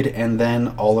 8th grade, and then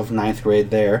all of 9th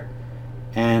grade there.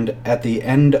 And at the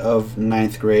end of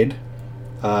 9th grade,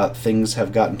 things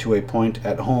have gotten to a point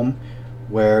at home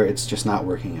where it's just not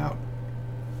working out.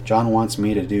 John wants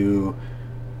me to do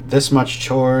this much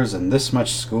chores and this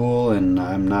much school, and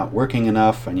I'm not working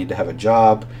enough. I need to have a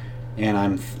job. And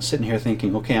I'm sitting here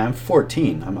thinking, okay, I'm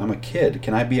 14. I'm a kid.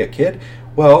 Can I be a kid?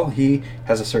 Well, he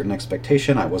has a certain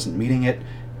expectation. I wasn't meeting it.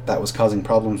 That was causing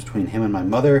problems between him and my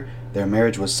mother. Their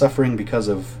marriage was suffering because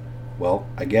of, well,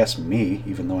 I guess me,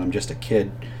 even though I'm just a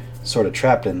kid, sort of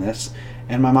trapped in this.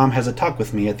 And my mom has a talk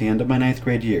with me at the end of my 9th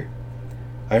grade year.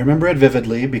 I remember it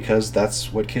vividly because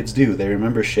that's what kids do. They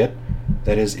remember shit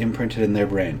that is imprinted in their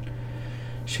brain.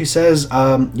 She says,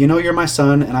 you're my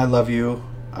son and I love you.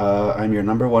 I'm your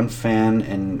number one fan,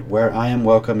 and where I am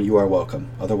welcome, you are welcome.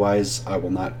 Otherwise, I will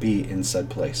not be in said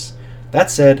place.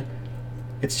 That said,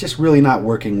 it's just really not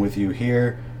working with you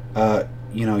here.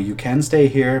 You can stay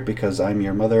here because I'm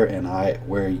your mother, and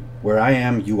where I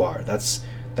am, you are. That's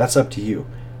up to you.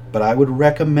 But I would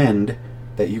recommend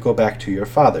that you go back to your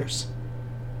father's.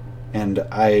 And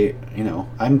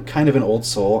I'm kind of an old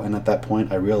soul, and at that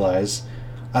point I realize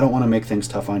I don't want to make things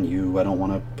tough on you. I don't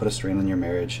want to put a strain on your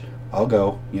marriage. I'll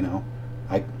go, you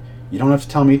don't have to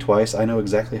tell me twice. I know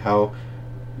exactly how,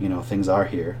 things are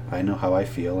here. I know how I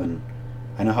feel, and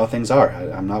I know how things are.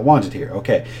 I'm not wanted here.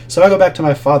 Okay, so I go back to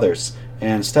my father's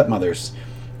and stepmother's.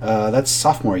 That's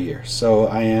sophomore year, so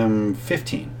I am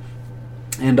 15.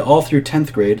 And all through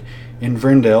 10th grade in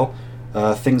Verndale,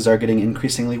 things are getting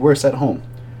increasingly worse at home.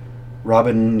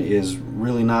 Robin is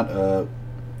really not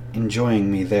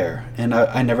enjoying me there. And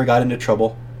I never got into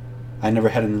trouble. I never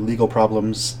had any legal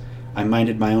problems. I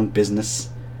minded my own business.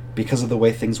 Because of the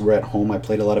way things were at home, I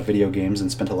played a lot of video games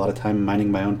and spent a lot of time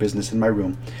minding my own business in my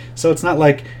room. So it's not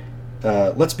like,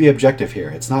 let's be objective here.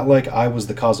 It's not like I was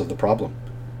the cause of the problem.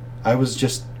 I was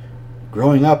just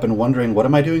growing up and wondering, what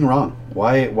am I doing wrong?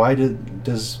 Why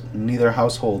does neither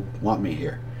household want me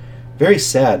here? Very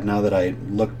sad now that I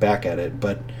look back at it,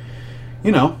 but,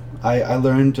 I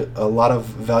learned a lot of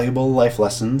valuable life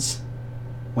lessons.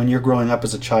 When you're growing up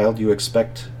as a child, you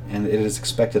expect, and it is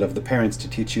expected of the parents, to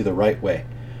teach you the right way.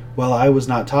 Well, I was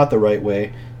not taught the right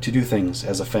way to do things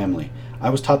as a family. I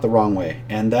was taught the wrong way,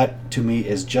 and that, to me,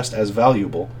 is just as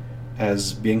valuable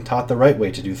as being taught the right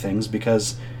way to do things,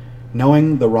 because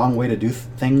knowing the wrong way to do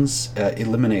things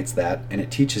eliminates that, and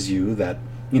it teaches you that,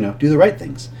 do the right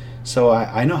things. So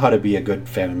I know how to be a good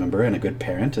family member and a good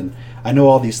parent, and I know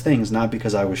all these things not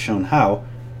because I was shown how,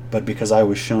 but because I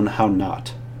was shown how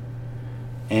not.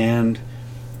 And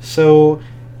so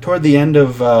toward the end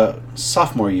of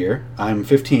sophomore year, I'm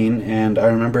 15, and I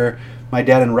remember my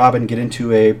dad and Robin get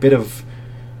into a bit of,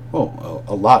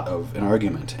 a lot of an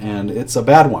argument, and it's a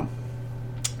bad one.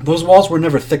 Those walls were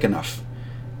never thick enough.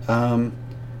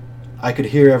 I could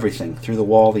hear everything through the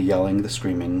wall, the yelling, the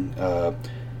screaming.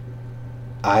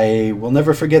 I will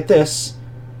never forget this.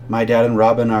 My dad and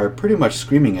Robin are pretty much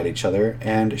screaming at each other,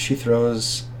 and she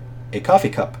throws a coffee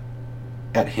cup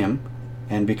at him,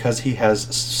 and because he has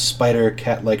spider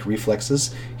cat-like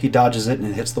reflexes, he dodges it and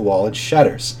it hits the wall and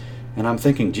shatters. And I'm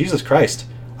thinking, Jesus Christ,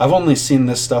 I've only seen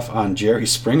this stuff on Jerry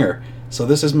Springer, so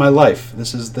this is my life.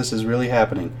 This is really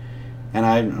happening. And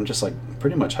I'm just like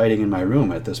pretty much hiding in my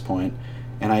room at this point,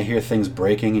 and I hear things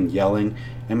breaking and yelling,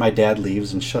 and my dad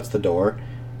leaves and shuts the door,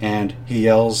 and he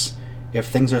yells, if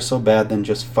things are so bad, then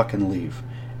just fucking leave.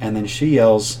 And then she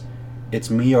yells, it's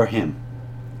me or him.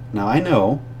 Now I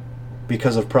know,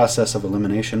 because of process of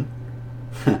elimination,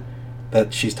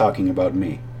 that she's talking about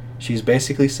me. She's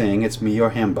basically saying, it's me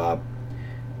or him, Bob.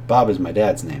 Bob is my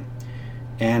dad's name.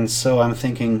 And so I'm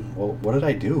thinking, well, what did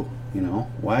I do?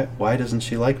 Why doesn't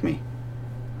she like me?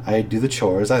 I do the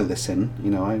chores, I listen,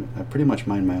 I pretty much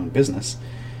mind my own business.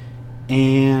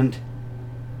 And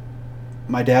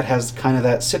my dad has kind of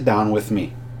that sit down with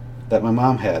me that my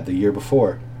mom had the year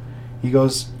before. He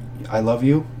goes, I love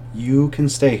you. You can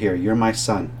stay here. You're my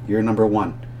son. You're number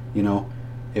one.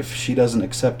 If she doesn't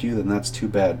accept you, then that's too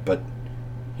bad. But,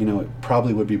 it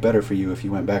probably would be better for you if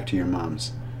you went back to your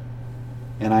mom's.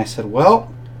 And I said,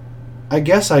 well, I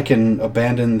guess I can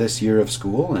abandon this year of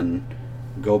school and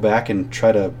go back and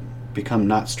try to become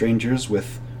not strangers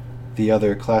with the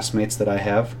other classmates that I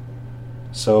have.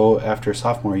 So after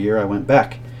sophomore year, I went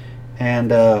back.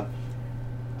 And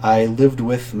I lived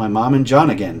with my mom and John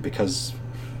again, because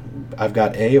I've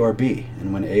got A or B,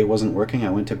 and when A wasn't working, I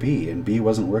went to B, and B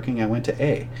wasn't working, I went to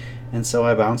A, and so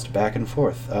I bounced back and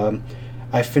forth.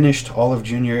 I finished all of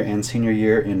junior and senior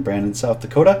year in Brandon, South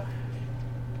Dakota,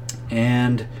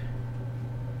 and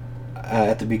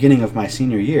at the beginning of my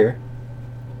senior year,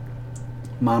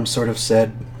 Mom sort of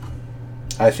said,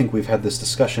 I think we've had this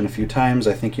discussion a few times,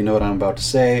 I think you know what I'm about to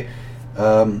say.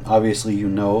 Obviously you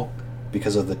know,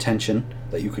 because of the tension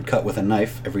that you could cut with a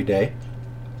knife every day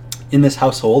in this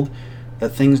household, that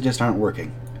things just aren't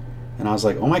working. And I was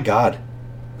like, oh my God,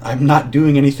 I'm not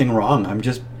doing anything wrong.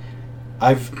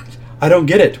 I don't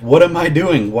get it. What am I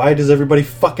doing? Why does everybody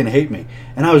fucking hate me?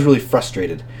 And I was really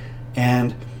frustrated.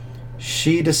 And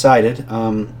she decided,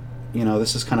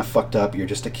 this is kind of fucked up. You're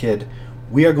just a kid.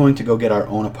 We are going to go get our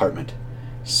own apartment.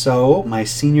 So my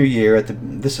senior year,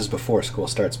 this is before school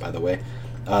starts, by the way,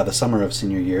 the summer of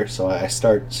senior year. So I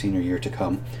start senior year to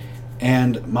come.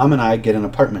 And Mom and I get an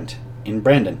apartment in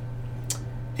Brandon.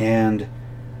 And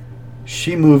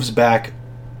she moves back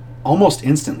almost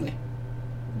instantly.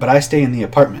 But I stay in the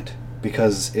apartment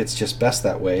because it's just best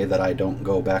that way, that I don't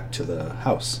go back to the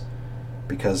house.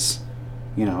 Because,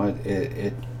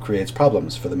 it creates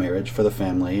problems for the marriage, for the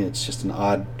family. It's just an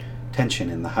odd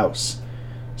tension in the house.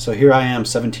 So here I am,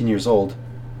 17 years old.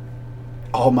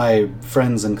 All my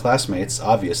friends and classmates,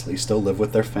 obviously, still live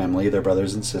with their family, their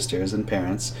brothers and sisters and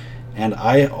parents. And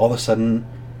I, all of a sudden,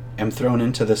 am thrown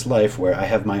into this life where I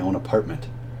have my own apartment.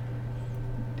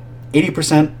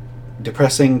 80%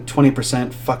 depressing,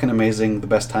 20% fucking amazing, the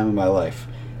best time of my life.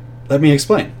 Let me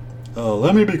explain.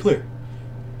 Let me be clear.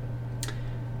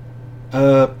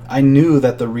 I knew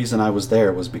that the reason I was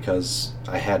there was because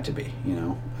I had to be,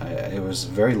 it was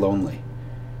very lonely.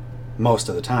 Most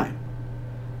of the time.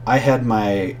 I had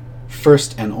my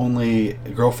first and only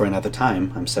girlfriend at the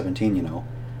time. I'm 17,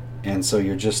 and so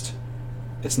you're just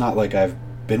It's not like I've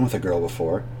been with a girl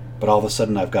before, but all of a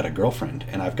sudden I've got a girlfriend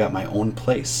and I've got my own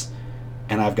place.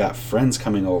 And I've got friends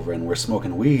coming over and we're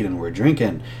smoking weed and we're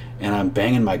drinking and I'm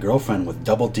banging my girlfriend with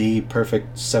double D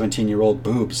perfect 17-year-old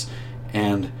boobs.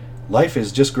 And life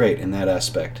is just great in that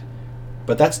aspect.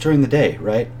 But that's during the day,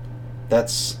 right?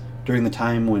 That's during the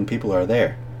time when people are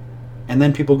there. And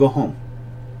then people go home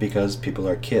because people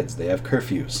are kids. They have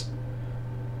curfews.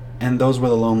 And those were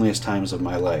the loneliest times of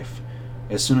my life.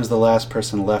 As soon as the last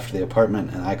person left the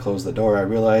apartment and I closed the door, I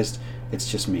realized it's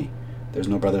just me. There's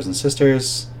no brothers and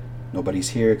sisters. Nobody's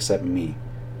here except me.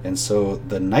 And so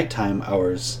the nighttime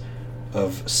hours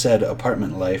of said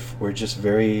apartment life were just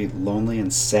very lonely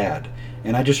and sad.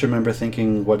 And I just remember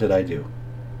thinking, what did I do?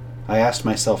 I asked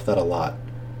myself that a lot.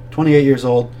 28 years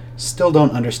old, still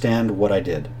don't understand what I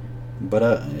did.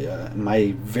 But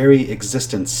my very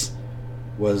existence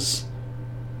was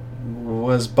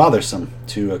bothersome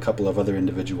to a couple of other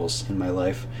individuals in my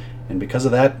life. And because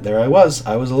of that, there I was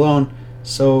alone.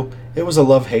 So it was a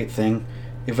love-hate thing.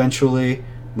 Eventually,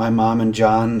 my mom and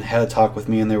John had a talk with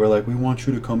me and they were like, we want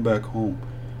you to come back home.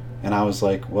 And I was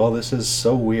like, well, this is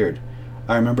so weird.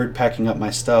 I remembered packing up my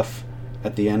stuff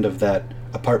at the end of that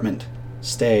apartment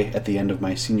stay at the end of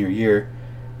my senior year,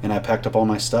 and I packed up all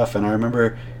my stuff, and I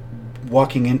remember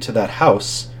walking into that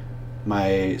house.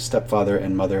 My stepfather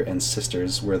and mother and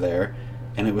sisters were there,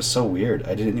 and it was so weird.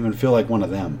 I didn't even feel like one of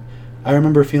them. I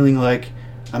remember feeling like,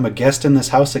 I'm a guest in this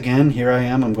house again. Here I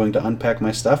am. I'm going to unpack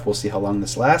my stuff. We'll see how long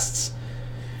this lasts.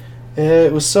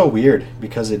 It was so weird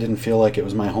because it didn't feel like it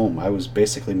was my home. I was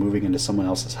basically moving into someone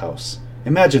else's house.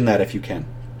 Imagine that if you can.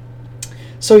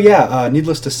 So yeah,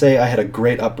 needless to say, I had a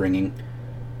great upbringing.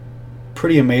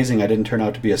 Pretty amazing I didn't turn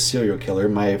out to be a serial killer.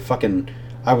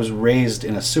 I was raised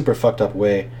in a super fucked up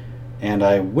way, and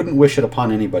I wouldn't wish it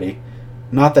upon anybody.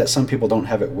 Not that some people don't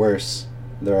have it worse.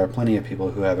 There are plenty of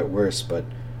people who have it worse, but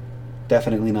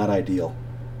definitely not ideal.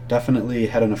 Definitely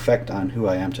had an effect on who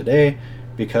I am today,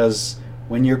 because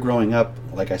when you're growing up,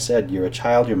 like I said, you're a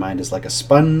child, your mind is like a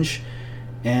sponge,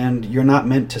 and you're not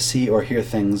meant to see or hear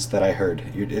things that I heard.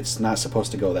 It's not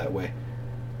supposed to go that way.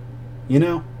 You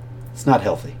know, it's not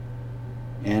healthy.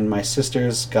 And my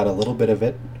sisters got a little bit of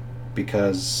it,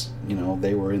 because,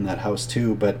 they were in that house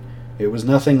too, but it was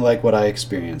nothing like what I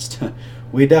experienced.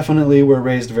 We definitely were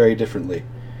raised very differently.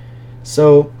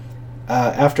 So,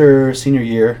 after senior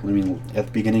year, at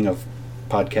the beginning of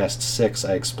podcast 6,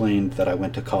 I explained that I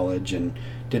went to college and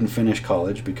didn't finish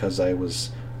college because I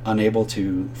was unable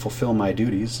to fulfill my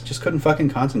duties. Just couldn't fucking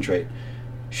concentrate.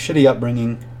 Shitty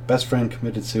upbringing, best friend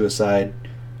committed suicide,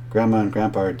 grandma and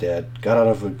grandpa are dead, got out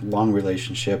of a long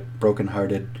relationship,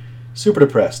 brokenhearted, super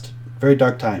depressed, very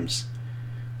dark times.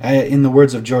 In the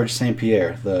words of George St.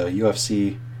 Pierre, the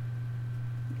UFC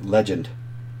legend,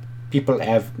 people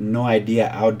have no idea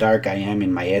how dark I am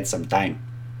in my head sometime.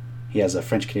 He has a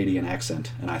French-Canadian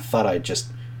accent, and I thought I just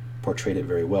portrayed it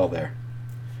very well there.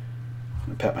 I'm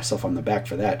going to pat myself on the back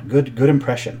for that. Good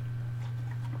impression.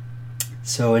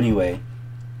 So anyway,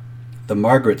 the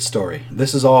Margaret story.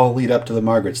 This is all lead up to the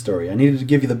Margaret story. I needed to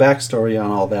give you the backstory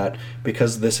on all that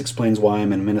because this explains why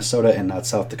I'm in Minnesota and not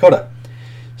South Dakota.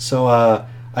 So I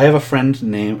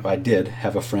did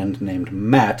have a friend named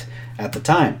Matt at the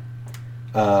time.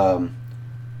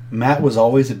 Matt was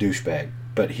always a douchebag,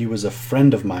 but he was a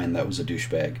friend of mine that was a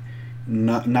douchebag.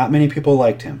 Not many people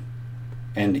liked him,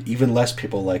 and even less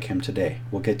people like him today.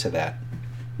 We'll get to that,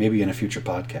 maybe in a future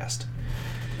podcast.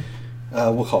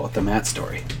 We'll call it the Matt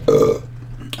story.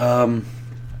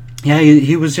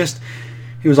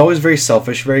 He was always very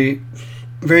selfish, very,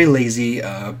 very lazy,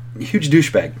 huge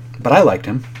douchebag. But I liked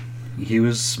him. He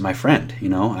was my friend,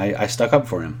 I stuck up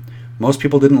for him. Most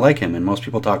people didn't like him, and most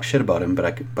people talked shit about him,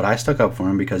 but I stuck up for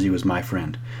him because he was my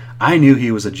friend. I knew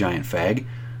he was a giant fag,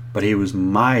 but he was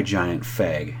my giant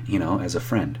fag, as a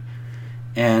friend.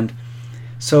 And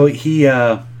so he,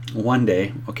 one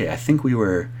day, I think we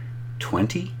were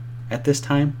 20 at this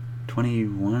time,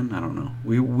 21, I don't know.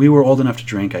 We were old enough to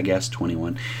drink, I guess,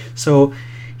 21. So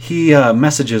he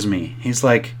messages me. He's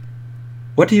like,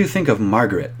 what do you think of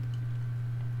Margaret?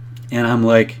 And I'm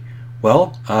like,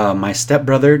 well, my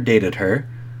stepbrother dated her.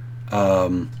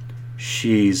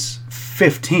 She's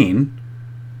 15.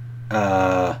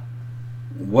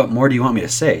 What more do you want me to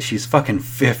say? She's fucking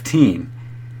 15.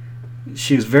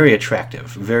 She was very attractive,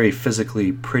 very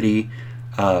physically pretty,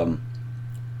 a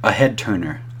head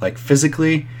turner. Like,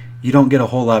 physically, you don't get a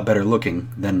whole lot better looking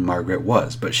than Margaret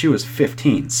was, but she was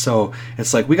 15. So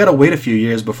it's like, we gotta wait a few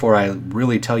years before I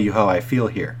really tell you how I feel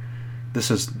here.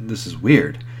 This is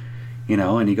weird.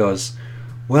 And he goes,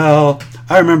 well,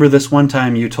 I remember this one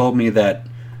time you told me that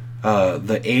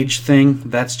The age thing,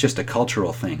 that's just a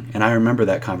cultural thing. And I remember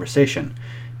that conversation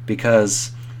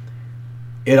because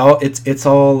it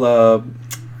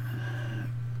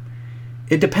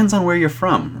depends on where you're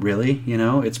from, really.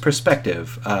 It's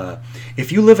perspective.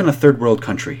 If you live in a third world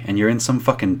country and you're in some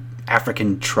fucking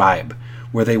African tribe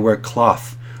where they wear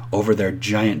cloth over their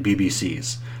giant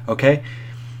BBCs, okay?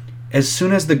 As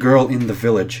soon as the girl in the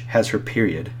village has her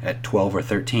period at 12 or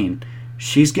 13,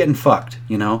 she's getting fucked,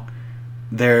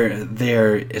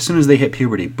 They're as soon as they hit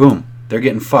puberty, boom, they're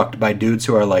getting fucked by dudes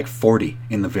who are like 40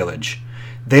 in the village.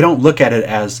 They don't look at it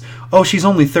as, oh, she's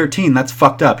only 13, that's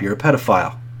fucked up, you're a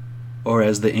pedophile. Or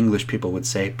as the English people would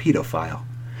say, pedophile.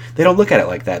 They don't look at it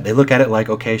like that. They look at it like,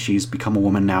 okay, she's become a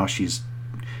woman now, she's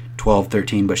 12,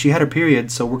 13, but she had her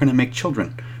period, so we're going to make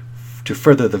children to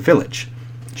further the village.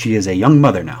 She is a young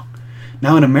mother now.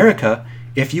 Now in America,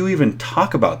 if you even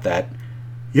talk about that,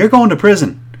 you're going to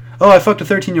prison. Oh, I fucked a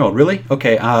 13-year-old. Really?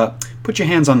 Okay, put your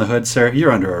hands on the hood, sir.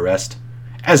 You're under arrest.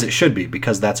 As it should be,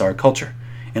 because that's our culture.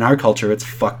 In our culture, it's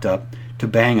fucked up to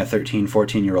bang a 13,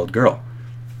 14-year-old girl.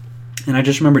 And I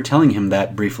just remember telling him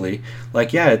that briefly.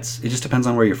 Like, yeah, it just depends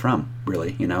on where you're from,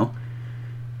 really,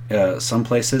 Some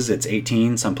places it's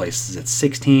 18, some places it's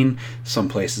 16, some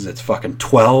places it's fucking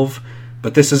 12.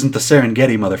 But this isn't the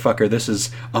Serengeti, motherfucker. This is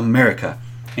America.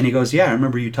 And he goes, yeah, I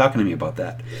remember you talking to me about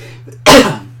that.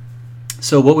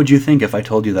 So what would you think if I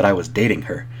told you that I was dating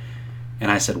her?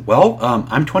 And I said, well,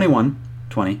 I'm 21,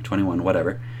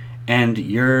 whatever. And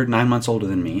you're 9 months older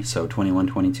than me, so 21,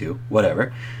 22,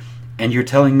 whatever. And you're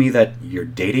telling me that you're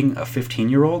dating a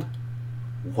 15-year-old?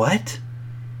 What?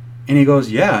 And he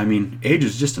goes, yeah, I mean, age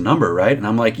is just a number, right? And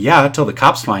I'm like, yeah, till the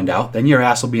cops find out. Then your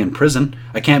ass will be in prison.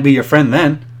 I can't be your friend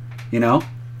then,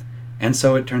 And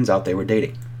so it turns out they were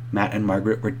dating. Matt and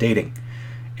Margaret were dating.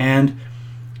 And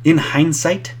in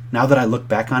hindsight, now that I look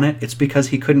back on it, it's because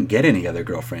he couldn't get any other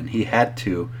girlfriend. He had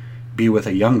to be with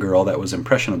a young girl that was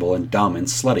impressionable and dumb and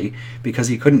slutty because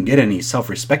he couldn't get any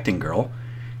self-respecting girl.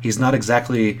 He's not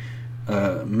exactly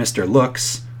Mr.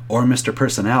 Looks or Mr.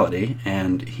 Personality,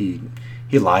 and he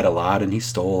lied a lot and he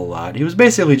stole a lot. He was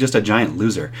basically just a giant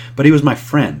loser, but he was my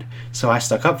friend, so I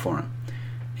stuck up for him.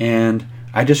 And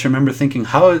I just remember thinking,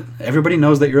 how everybody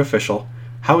knows that you're official.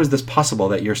 How is this possible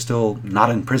that you're still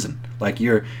not in prison? Like,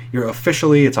 you're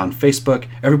officially, it's on Facebook,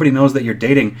 everybody knows that you're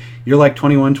dating. You're like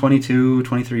 21, 22,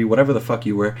 23, whatever the fuck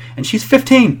you were, and she's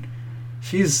 15.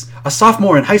 She's a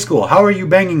sophomore in high school. How are you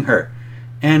banging her?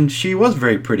 And she was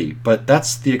very pretty, but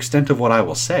that's the extent of what I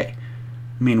will say.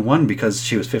 I mean, one, because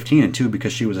she was 15, and two,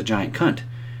 because she was a giant cunt.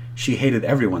 She hated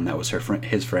everyone that was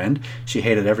his friend. She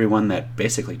hated everyone that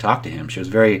basically talked to him. She was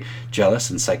very jealous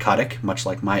and psychotic, much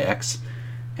like my ex,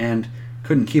 and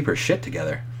couldn't keep her shit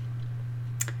together.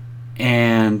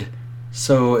 And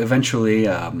so eventually,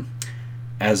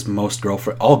 as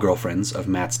all girlfriends of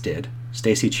Matt's did,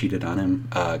 Stacy cheated on him,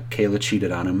 Kayla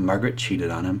cheated on him, Margaret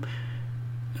cheated on him,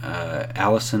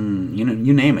 Allison,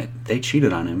 you name it. They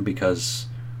cheated on him because,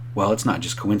 well, it's not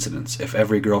just coincidence. If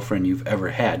every girlfriend you've ever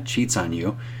had cheats on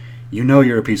you, you know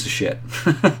you're a piece of shit.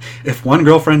 If one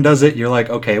girlfriend does it, you're like,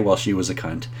 okay, well, she was a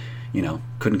cunt.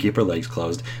 Couldn't keep her legs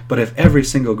closed. But if every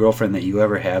single girlfriend that you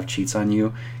ever have cheats on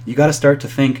you, you got to start to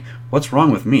think, what's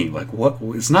wrong with me? Like, what?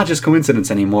 It's not just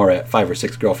coincidence anymore at 5 or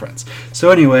 6 girlfriends. So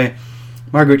anyway,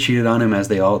 Margaret cheated on him, as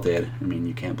they all did. I mean,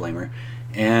 you can't blame her.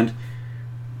 And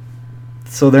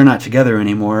so they're not together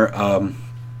anymore.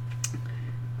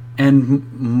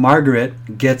 And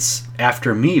Margaret gets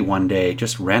after me one day,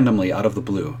 just randomly out of the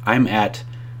blue. I'm at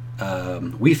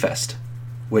WeFest,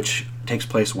 which takes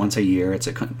place once a year. It's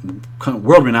a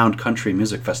world-renowned country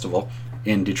music festival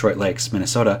in Detroit Lakes,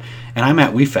 Minnesota. And I'm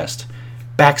at WeFest,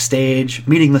 backstage,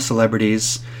 meeting the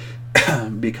celebrities,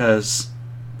 because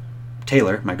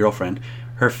Taylor, my girlfriend,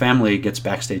 her family gets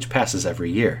backstage passes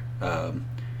every year.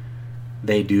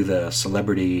 They do the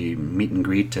celebrity meet and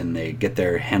greet, and they get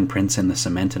their handprints in the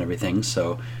cement and everything.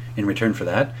 So in return for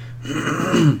that,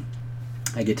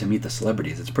 I get to meet the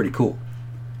celebrities. It's pretty cool.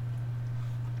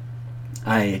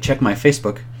 I check my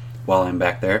Facebook while I'm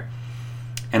back there,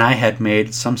 and I had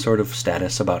made some sort of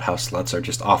status about how sluts are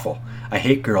just awful. I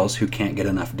hate girls who can't get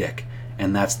enough dick,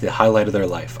 and that's the highlight of their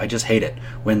life. I just hate it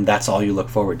when that's all you look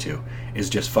forward to,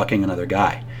 is just fucking another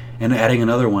guy. And adding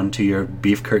another one to your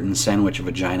beef curtain sandwich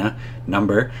vagina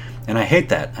number, and I hate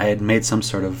that. I had made some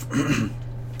sort of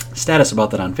status about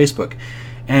that on Facebook,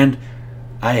 and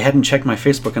I hadn't checked my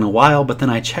Facebook in a while, but then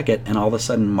I check it, and all of a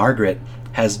sudden Margaret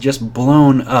has just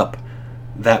blown up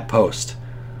that post.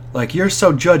 Like, you're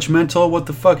so judgmental, what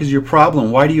the fuck is your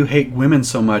problem? Why do you hate women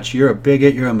so much? You're a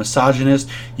bigot, you're a misogynist,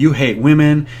 you hate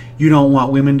women, you don't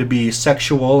want women to be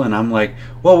sexual. And I'm like,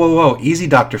 whoa, easy,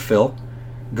 Dr. Phil.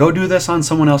 Go do this on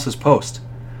someone else's post.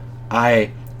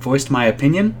 I voiced my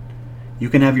opinion. You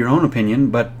can have your own opinion,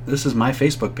 but this is my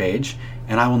Facebook page,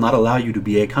 and I will not allow you to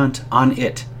be a cunt on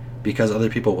it, because other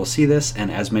people will see this,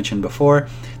 and as mentioned before,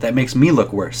 that makes me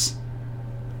look worse.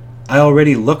 I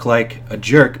already look like a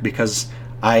jerk because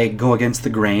I go against the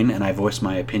grain and I voice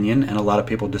my opinion, and a lot of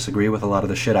people disagree with a lot of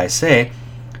the shit I say,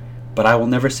 but I will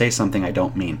never say something I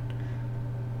don't mean.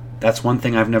 That's one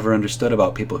thing I've never understood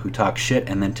about people who talk shit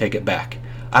and then take it back.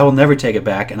 I will never take it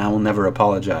back, and I will never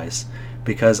apologize,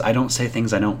 because I don't say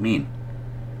things I don't mean.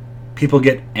 People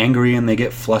get angry and they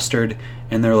get flustered,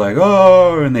 and they're like,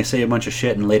 oh, and they say a bunch of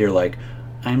shit, and later like,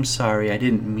 I'm sorry, I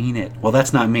didn't mean it. Well,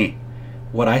 that's not me.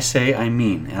 What I say, I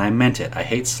mean, and I meant it. I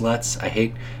hate sluts. I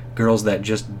hate girls that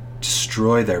just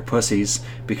destroy their pussies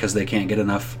because they can't get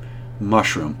enough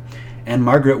mushroom. And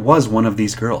Margaret was one of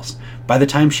these girls. By the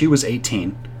time she was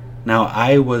 18, now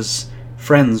I was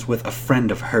friends with a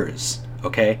friend of hers,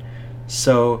 okay?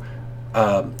 So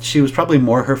she was probably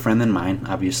more her friend than mine,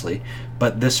 obviously.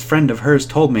 But this friend of hers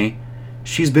told me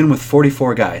she's been with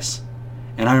 44 guys.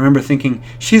 And I remember thinking,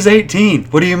 she's 18.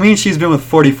 What do you mean she's been with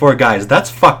 44 guys? That's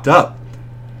fucked up.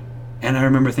 And I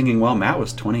remember thinking, well, Matt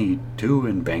was 22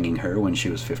 and banging her when she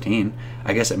was 15.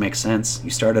 I guess it makes sense. You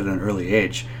start at an early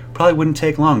age. Probably wouldn't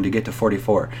take long to get to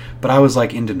 44. But I was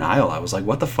like in denial. I was like,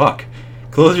 what the fuck?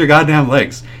 Close your goddamn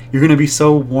legs. You're going to be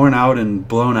so worn out and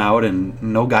blown out and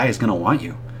no guy is going to want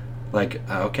you. Like,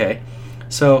 okay.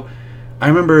 So I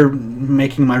remember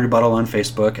making my rebuttal on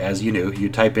Facebook, as you do. You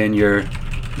type in your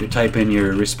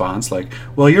response like,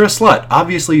 well, you're a slut.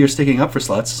 Obviously you're sticking up for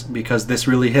sluts because this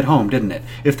really hit home, didn't it?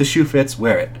 If the shoe fits,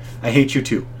 wear it. I hate you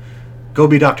too. Go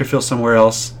be Dr. Phil somewhere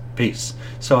else. Peace.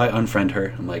 So I unfriend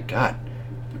her. I'm like, God,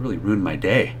 it really ruined my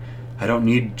day. I don't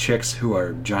need chicks who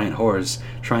are giant whores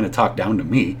trying to talk down to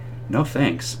me. No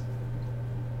thanks.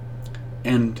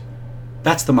 And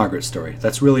that's the Margaret story.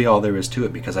 That's really all there is to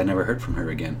it, because I never heard from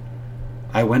her again.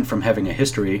 I went from having a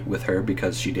history with her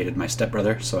because she dated my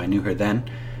stepbrother, so I knew her then.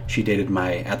 She dated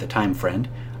my, at the time, friend.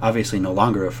 Obviously no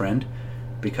longer a friend,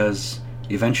 because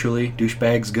eventually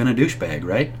douchebag's gonna douchebag,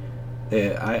 right?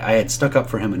 I had stuck up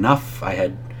for him enough. I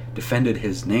had defended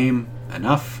his name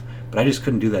enough, but I just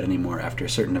couldn't do that anymore after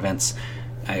certain events.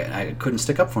 I couldn't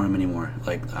stick up for him anymore.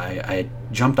 Like, I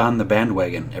jumped on the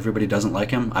bandwagon. Everybody doesn't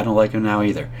like him. I don't like him now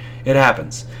either. It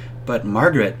happens. But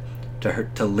Margaret,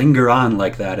 to linger on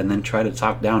like that and then try to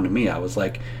talk down to me, I was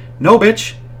like, no,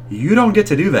 bitch, you don't get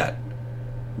to do that.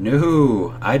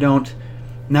 No, I don't.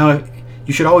 Now,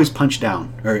 you should always punch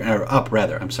down, or up,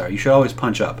 rather. I'm sorry. You should always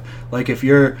punch up. Like, if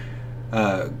you're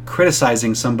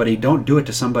criticizing somebody, don't do it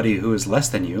to somebody who is less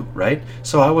than you, right?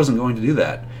 So I wasn't going to do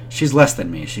that. She's less than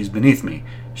me. She's beneath me.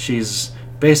 She's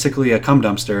basically a cum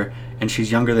dumpster, and she's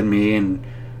younger than me, and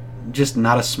just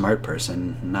not a smart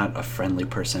person, not a friendly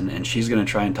person, and she's going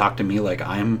to try and talk to me like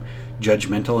I'm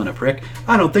judgmental and a prick.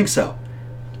 I don't think so.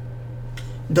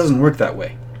 It doesn't work that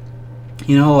way.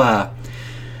 You know,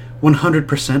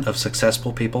 100% of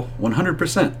successful people,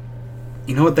 100%,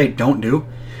 you know what they don't do?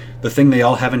 The thing they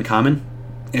all have in common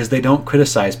is they don't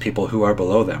criticize people who are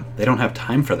below them. They don't have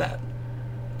time for that.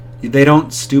 They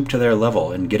don't stoop to their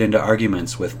level and get into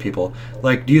arguments with people.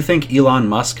 Like, do you think Elon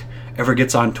Musk ever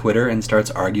gets on Twitter and starts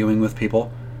arguing with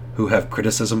people who have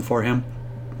criticism for him?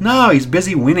 No, he's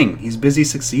busy winning. He's busy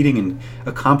succeeding and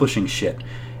accomplishing shit.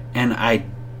 And I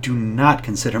do not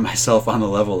consider myself on the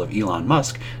level of Elon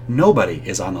Musk. Nobody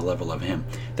is on the level of him.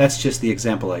 That's just the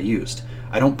example I used.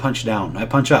 I don't punch down. I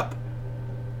punch up.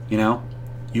 You know?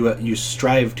 You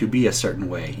strive to be a certain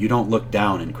way. You don't look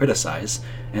down and criticize.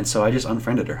 And so I just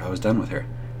unfriended her. I was done with her.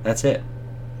 That's it.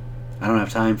 I don't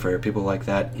have time for people like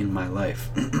that in my life.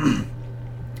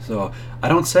 So I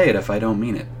don't say it if I don't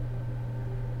mean it.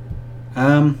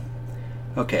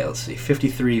 Okay, let's see.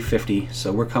 53:50.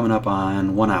 So we're coming up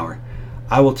on 1 hour.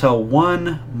 I will tell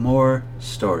one more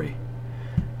story.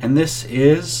 And this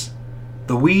is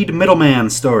the weed middleman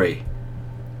story.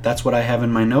 That's what I have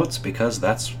in my notes because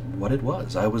that's what it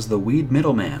was. I was the weed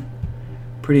middleman.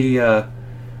 Pretty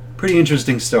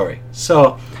interesting story.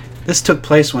 So this took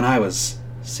place when I was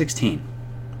 16.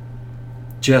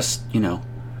 Just, you know,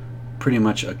 pretty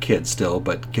much a kid still,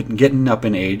 but getting up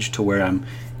in age to where I'm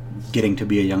getting to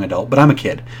be a young adult. But I'm a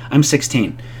kid. I'm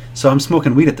 16. So I'm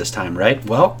smoking weed at this time, right?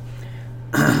 Well,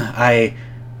 I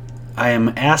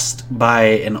am asked by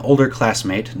an older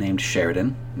classmate named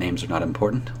Sheridan. Names are not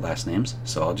important, last names,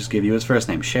 so I'll just give you his first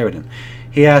name, Sheridan.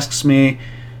 He asks me,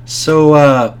 so,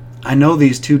 I know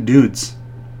these two dudes,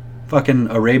 fucking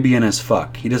Arabian as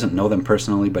fuck. He doesn't know them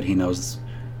personally, but he knows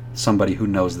somebody who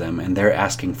knows them, and they're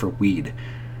asking for weed.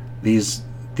 These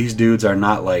these dudes are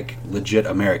not like legit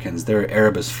Americans. They're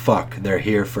Arab as fuck. They're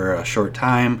here for a short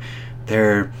time.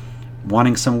 They're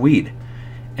wanting some weed.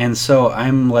 And so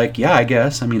I'm like, yeah, I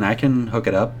guess. I mean, I can hook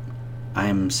it up.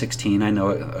 I'm 16. I know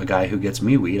a guy who gets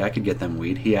me weed. I could get them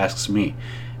weed. He asks me.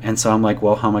 And so I'm like,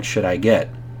 well, how much should I get?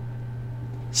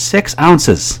 6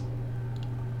 ounces.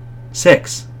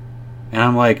 6. And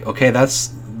I'm like, okay,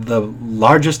 that's the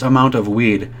largest amount of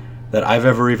weed that I've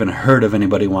ever even heard of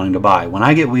anybody wanting to buy. When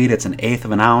I get weed, it's 1/8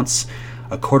 of an ounce,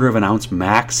 1/4 of an ounce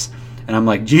max. And I'm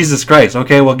like, Jesus Christ,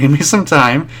 okay, well, give me some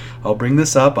time. I'll bring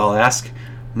this up. I'll ask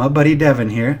my buddy Devin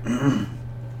here.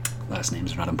 Last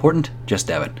names are not important, just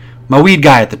Devin. My weed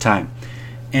guy at the time.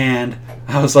 And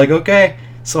I was like, okay.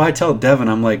 So I tell Devin,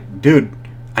 I'm like, dude,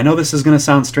 I know this is going to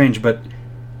sound strange, but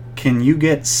can you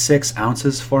get 6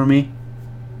 ounces for me?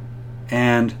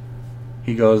 And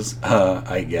he goes,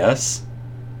 I guess.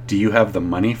 Do you have the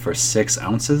money for 6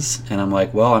 ounces? And I'm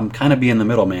like, well, I'm kind of being the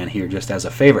middleman here just as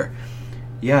a favor.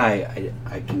 Yeah,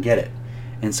 I can get it.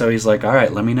 And so he's like, all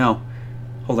right, let me know.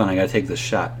 Hold on, I got to take this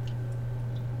shot.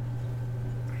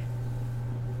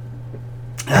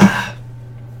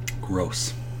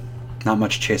 Gross. Not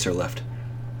much chaser left.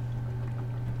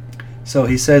 So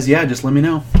he says, yeah, just let me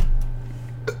know.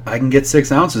 I can get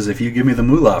 6 ounces if you give me the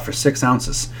moolah for 6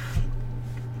 ounces.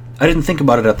 I didn't think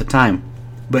about it at the time,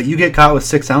 but you get caught with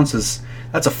 6 ounces,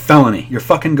 that's a felony. You're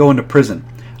fucking going to prison.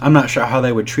 I'm not sure how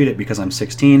they would treat it because I'm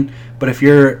 16, but if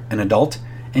you're an adult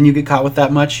and you get caught with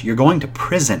that much, you're going to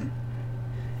prison.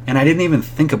 And I didn't even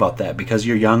think about that because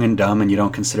you're young and dumb and you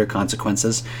don't consider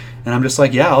consequences. And I'm just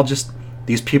like, yeah,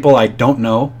 these people I don't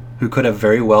know who could have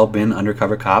very well been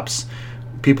undercover cops,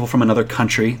 people from another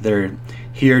country, they're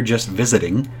here just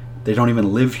visiting, they don't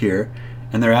even live here,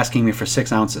 and they're asking me for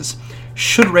 6 ounces.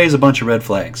 Should raise a bunch of red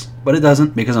flags, but it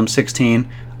doesn't because I'm 16,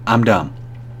 I'm dumb.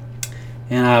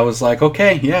 And I was like,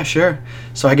 okay, yeah, sure.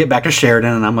 So I get back to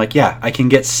Sheridan and I'm like, yeah, I can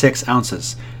get 6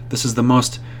 ounces. This is the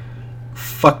most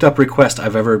fucked up request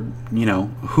I've ever,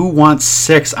 who wants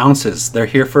 6 ounces? They're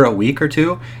here for a week or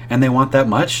two and they want that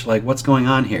much? Like, what's going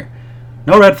on here?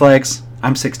 No red flags.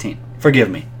 I'm 16. Forgive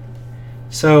me.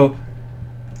 So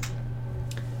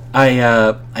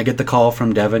I get the call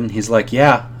from Devin. He's like,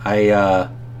 yeah,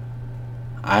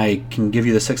 I can give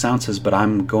you the 6 ounces, but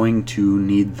I'm going to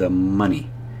need the money.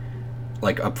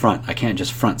 Like up front. I can't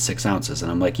just front 6 ounces.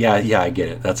 And I'm like, yeah, I get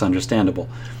it. That's understandable.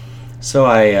 So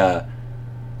I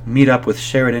meet up with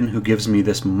Sheridan, who gives me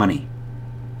this money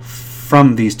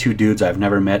from these 2 dudes I've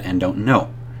never met and don't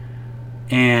know.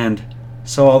 And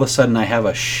so all of a sudden I have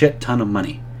a shit ton of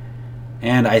money.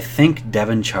 And I think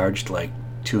Devin charged like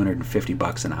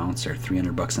 $250 an ounce or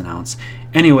 $300 an ounce.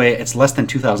 Anyway, it's less than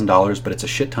 $2,000, but it's a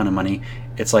shit ton of money.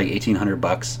 It's like $1,800,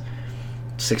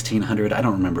 $1,600. I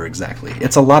don't remember exactly.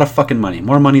 It's a lot of fucking money,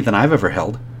 more money than I've ever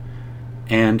held.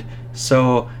 And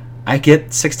so I get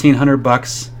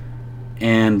 $1,600,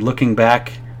 and looking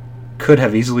back, could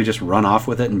have easily just run off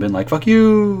with it and been like, "Fuck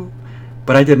you,"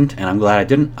 but I didn't, and I'm glad I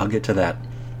didn't. I'll get to that.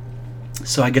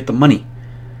 So I get the money,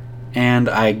 and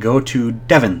I go to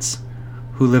Devin's,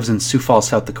 who lives in Sioux Falls,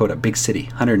 South Dakota, big city,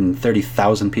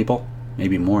 130,000 people,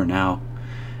 maybe more now.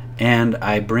 And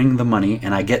I bring the money,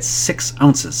 and I get 6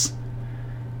 ounces.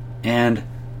 And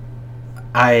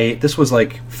this was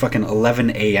like fucking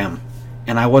 11 a.m.,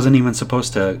 and I wasn't even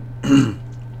supposed to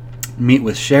meet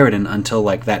with Sheridan until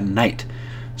like that night.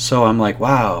 So I'm like,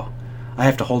 wow, I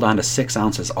have to hold on to 6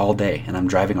 ounces all day, and I'm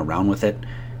driving around with it,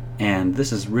 and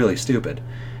this is really stupid.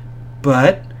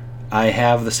 But I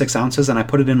have the 6 ounces and I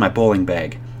put it in my bowling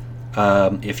bag.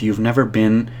 If you've never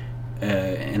been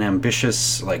an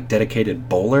ambitious, like, dedicated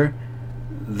bowler,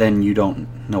 then you don't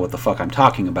know what the fuck I'm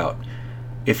talking about.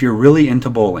 If you're really into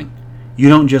bowling, you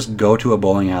don't just go to a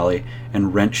bowling alley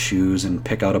and rent shoes and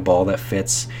pick out a ball that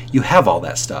fits. You have all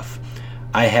that stuff.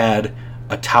 I had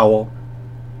a towel,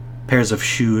 pairs of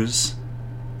shoes,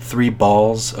 3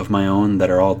 balls of my own that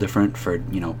are all different for,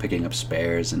 picking up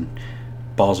spares, and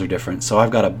balls are different. So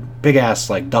I've got a big ass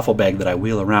like duffel bag that I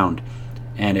wheel around,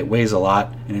 and it weighs a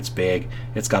lot and it's big.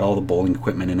 It's got all the bowling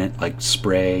equipment in it, like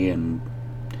spray and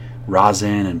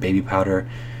rosin and baby powder.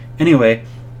 Anyway,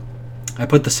 I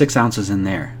put the 6 ounces in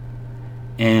there,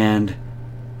 and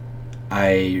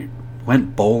I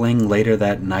went bowling later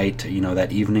that night,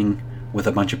 that evening, with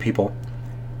a bunch of people.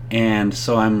 And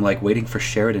so I'm like waiting for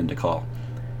Sheridan to call,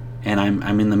 and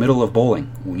I'm in the middle of bowling.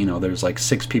 There's like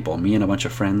 6 people, me and a bunch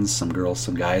of friends, some girls,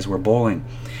 some guys. We're bowling,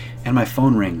 and my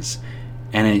phone rings,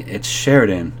 and it's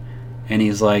Sheridan, and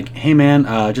he's like, "Hey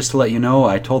man, just to let you know,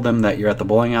 I told them that you're at the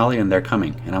bowling alley and they're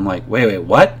coming." And I'm like, wait,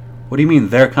 what? What do you mean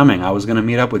they're coming? I was gonna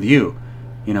meet up with you,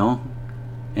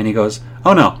 And he goes,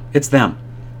 "Oh no, it's them."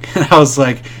 And I was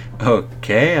like,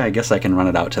 okay, I guess I can run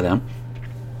it out to them.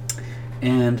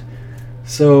 And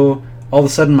so all of a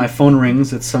sudden my phone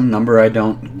rings. It's some number I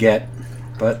don't get,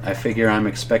 but I figure I'm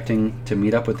expecting to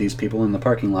meet up with these people in the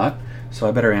parking lot, so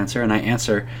I better answer. And I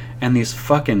answer, and these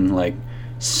fucking like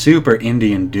super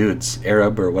Indian dudes,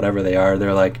 Arab or whatever they are,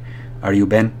 they're like, "Are you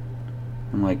Ben?"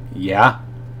 I'm like, "Yeah."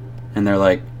 And they're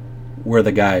like, "We're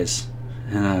the guys."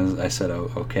 And I said,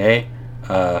 "Oh, okay.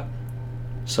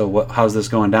 So how's this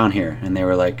going down here?" And they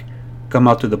were like, "Come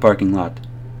out to the parking lot."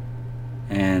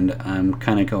 And I'm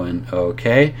kind of going,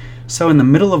 okay. So in the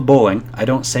middle of bowling, I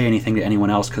don't say anything to anyone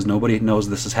else because nobody knows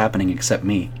this is happening except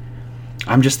me.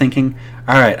 I'm just thinking,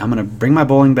 all right, I'm going to bring my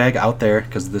bowling bag out there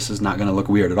because this is not going to look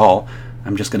weird at all.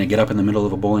 I'm just going to get up in the middle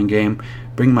of a bowling game,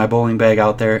 bring my bowling bag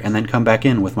out there, and then come back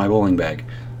in with my bowling bag.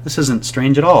 This isn't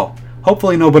strange at all.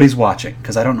 Hopefully nobody's watching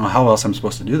because I don't know how else I'm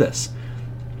supposed to do this.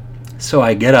 So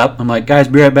I get up. I'm like, guys,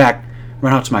 be right back.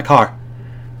 Run out to my car.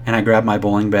 And I grab my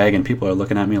bowling bag, and people are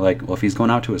looking at me like, well, if he's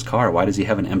going out to his car, why does he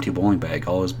have an empty bowling bag?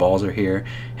 All his balls are here,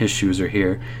 his shoes are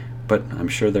here. But I'm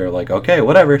sure they're like, okay,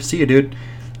 whatever, see you, dude.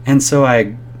 And so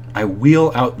I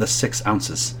wheel out the 6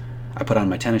 ounces. I put on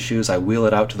my tennis shoes, I wheel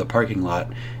it out to the parking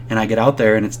lot, and I get out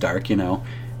there, and it's dark, you know.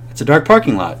 It's a dark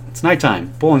parking lot. It's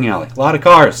nighttime, bowling alley, a lot of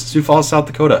cars, Sioux Falls, South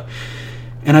Dakota.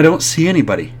 And I don't see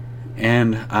anybody.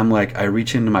 And I'm like, I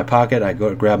reach into my pocket, I go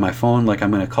to grab my phone, like I'm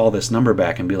going to call this number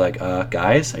back and be like,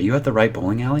 guys, are you at the right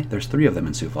bowling alley? There's 3 of them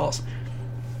in Sioux Falls.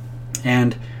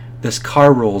 And this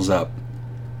car rolls up,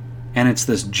 and it's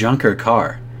this junker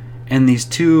car. And these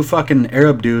 2 fucking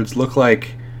Arab dudes look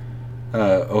like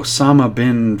Osama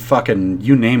bin fucking,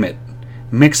 you name it.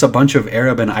 Mix a bunch of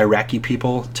Arab and Iraqi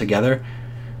people together.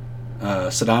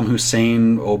 Saddam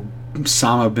Hussein,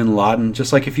 Osama bin Laden,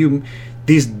 just like if you...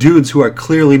 These dudes who are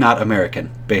clearly not American,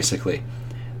 basically.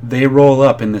 They roll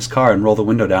up in this car and roll the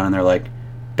window down, and they're like,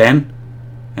 Ben?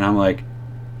 And I'm like,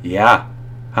 yeah.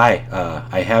 Hi,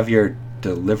 I have your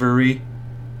delivery.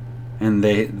 And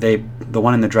the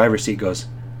one in the driver's seat goes,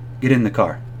 get in the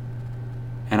car.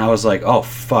 And I was like, oh,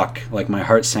 fuck. Like, my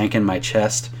heart sank in my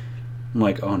chest. I'm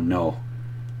like, oh, no.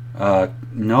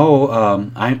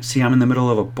 No, I'm in the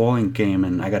middle of a bowling game,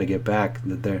 and I gotta get back.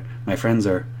 My friends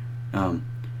are...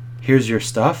 here's your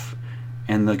stuff.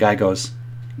 And the guy goes,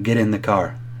 get in the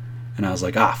car. And I was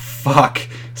like, fuck.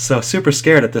 So super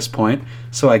scared at this point.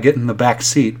 So I get in the back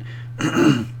seat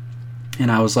and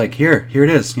I was like, here it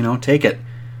is, take it.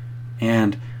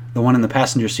 And the one in the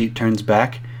passenger seat turns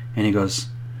back and he goes,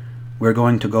 we're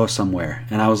going to go somewhere.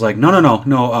 And I was like, no,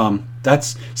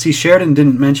 Sheridan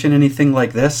didn't mention anything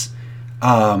like this.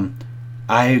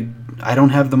 I don't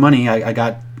have the money. I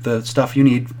got the stuff you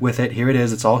need with it. Here it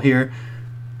is. It's all here.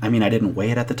 I mean, I didn't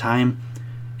weigh it at the time,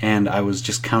 and I was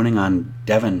just counting on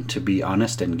Devin to be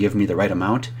honest and give me the right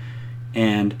amount.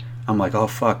 And I'm like, oh,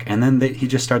 fuck. And then he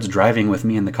just starts driving with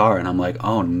me in the car, and I'm like,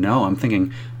 oh, no. I'm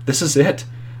thinking, this is it.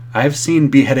 I've seen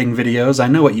beheading videos. I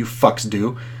know what you fucks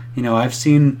do. I've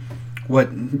seen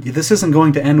this isn't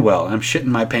going to end well. I'm shitting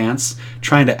my pants,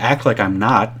 trying to act like I'm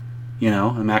not.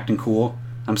 I'm acting cool.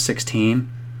 I'm 16.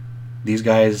 These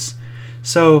guys...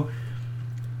 So,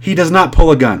 he does not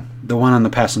pull a gun. The one on the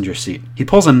passenger seat. He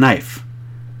pulls a knife.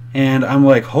 And I'm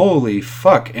like, holy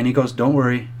fuck. And he goes, don't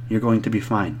worry, you're going to be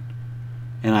fine.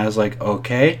 And I was like,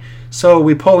 okay. So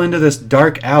we pull into this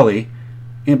dark alley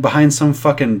behind some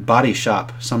fucking body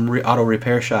shop, some auto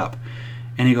repair shop.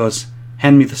 And he goes,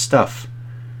 hand me the stuff.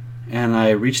 And I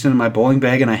reached into my bowling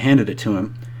bag and I handed it to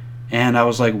him. And I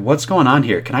was like, what's going on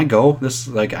here? Can I go?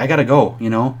 I gotta go,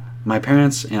 My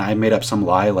parents, and I made up some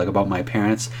lie, about my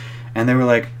parents. And they were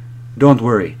like, don't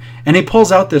worry. And he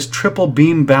pulls out this triple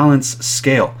beam balance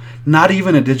scale. Not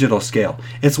even a digital scale.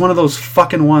 It's one of those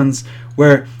fucking ones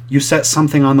where you set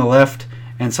something on the left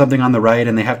and something on the right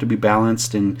and they have to be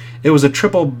balanced. And it was a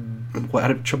triple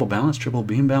beam balance?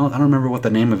 I don't remember what the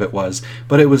name of it was.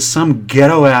 But it was some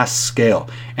ghetto-ass scale.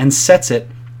 And sets it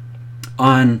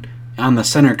on the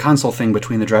center console thing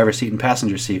between the driver's seat and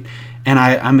passenger seat. And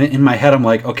I'm in my head, I'm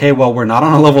like, okay, well, we're not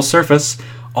on a level surface.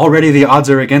 Already the odds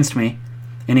are against me.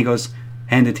 And he goes,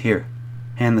 hand it here.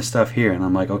 Hand the stuff here. And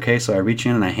I'm like, okay. So I reach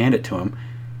in and I hand it to him.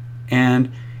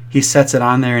 And he sets it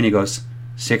on there and he goes,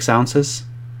 6 ounces?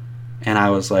 And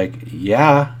I was like,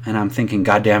 yeah. And I'm thinking,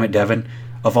 God damn it, Devin.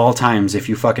 Of all times, if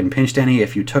you fucking pinched any,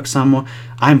 if you took some,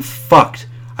 I'm fucked.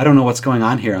 I don't know what's going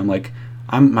on here. I'm like,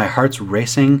 my heart's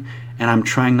racing and I'm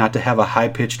trying not to have a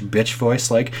high-pitched bitch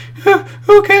voice like,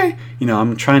 okay.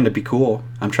 I'm trying to be cool.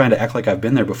 I'm trying to act like I've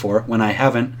been there before when I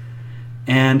haven't.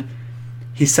 And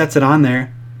he sets it on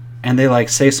there, and they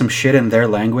say some shit in their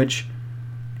language,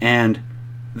 and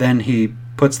then he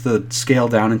puts the scale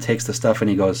down and takes the stuff, and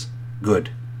he goes, good,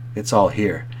 it's all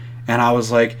here. And I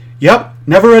was like, yep,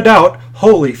 never a doubt.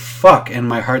 Holy fuck. And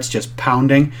my heart's just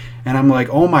pounding. And I'm like,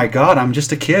 oh my God, I'm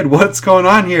just a kid. What's going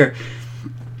on here?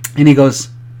 And he goes,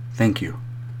 thank you.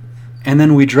 And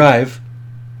then we drive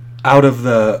out of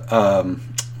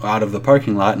the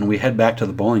parking lot, and we head back to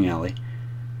the bowling alley.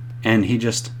 And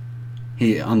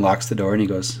he unlocks the door and he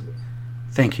goes,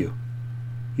 thank you.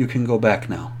 You can go back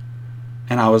now.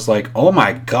 And I was like, oh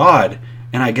my God.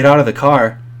 And I get out of the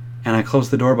car and I close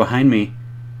the door behind me,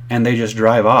 and they just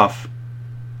drive off.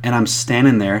 And I'm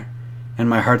standing there and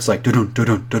my heart's like, dun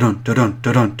dun dun dun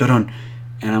dun dun.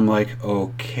 And I'm like,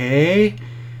 okay.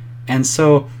 And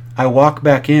so I walk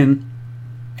back in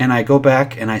and I go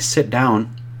back and I sit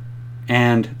down,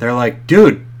 and they're like,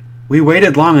 dude, we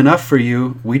waited long enough for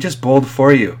you. We just bowled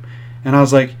for you. And I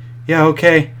was like, yeah,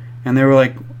 okay. And they were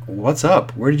like, what's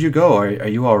up? Where did you go? Are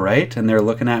you all right? And they're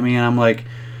looking at me, and I'm like,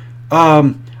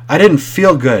 I didn't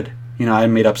feel good. You know, I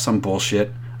made up some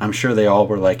bullshit. I'm sure they all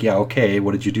were like, yeah, okay,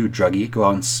 what did you do, druggie? Go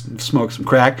out and smoke some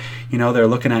crack? You know, they're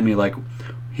looking at me like,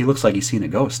 he looks like he's seen a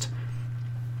ghost.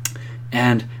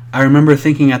 And I remember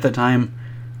thinking at the time,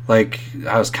 like,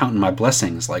 I was counting my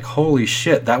blessings, like, holy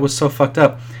shit, that was so fucked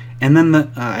up. And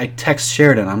then I text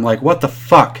Sheridan, I'm like, what the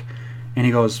fuck? And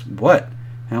he goes, what?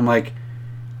 And I'm like,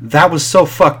 that was so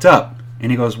fucked up.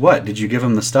 And he goes, what? Did you give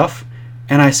him the stuff?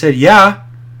 And I said, yeah.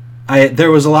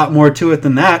 There was a lot more to it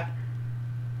than that.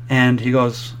 And he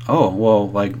goes, oh, well,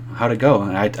 like, how'd it go?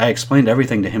 And I explained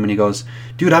everything to him, and he goes,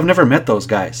 dude, I've never met those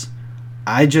guys.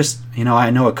 I just, you know, I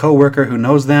know a coworker who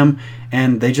knows them,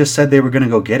 and they just said they were going to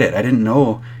go get it. I didn't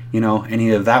know, you know,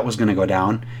 any of that was going to go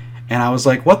down. And I was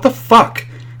like, what the fuck?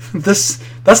 That's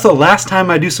the last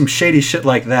time I do some shady shit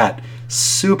like that.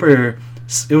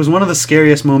 It was one of the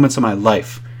scariest moments of my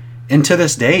life. And to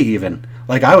this day, even.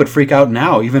 Like, I would freak out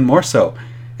now, even more so,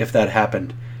 if that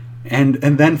happened. And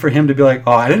then for him to be like,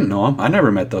 oh, I didn't know him. I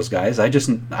never met those guys. I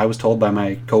was told by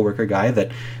my coworker guy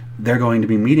that they're going to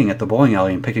be meeting at the bowling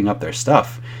alley and picking up their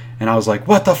stuff. And I was like,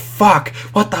 what the fuck?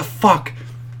 What the fuck?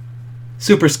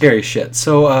 Super scary shit.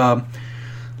 So,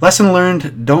 lesson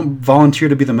learned, don't volunteer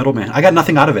to be the middleman. I got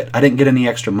nothing out of it. I didn't get any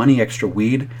extra money, extra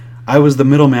weed. I was the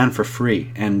middleman for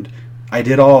free. And I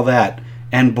did all that.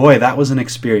 And boy, that was an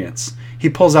experience. He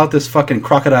pulls out this fucking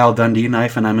Crocodile Dundee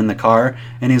knife, and I'm in the car,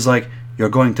 and he's like, you're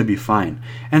going to be fine.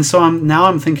 And so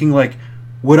I'm thinking, like,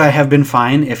 would I have been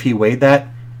fine if he weighed that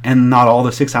and not all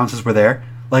the 6 ounces were there?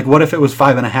 Like, what if it was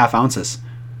 5.5 ounces?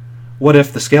 What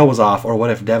if the scale was off? Or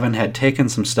what if Devin had taken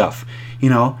some stuff? You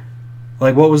know,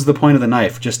 like, what was the point of the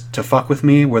knife? Just to fuck with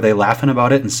me? Were they laughing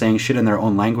about it and saying shit in their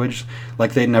own language?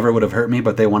 Like they never would have hurt me,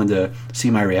 but they wanted to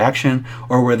see my reaction?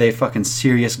 Or were they fucking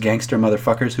serious gangster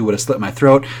motherfuckers who would have slit my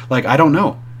throat? Like, I don't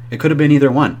know. It could have been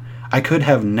either one. I could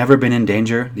have never been in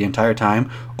danger the entire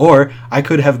time, or I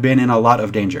could have been in a lot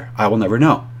of danger. I will never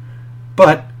know.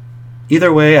 But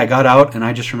either way, I got out, and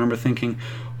I just remember thinking,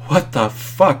 what the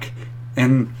fuck?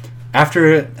 And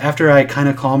after I kind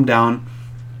of calmed down,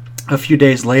 a few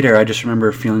days later, I just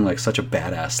remember feeling like such a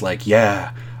badass. Like,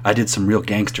 yeah, I did some real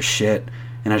gangster shit.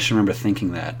 And I just remember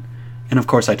thinking that. And of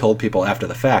course, I told people after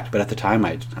the fact, but at the time,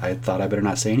 I thought I better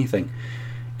not say anything.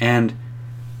 And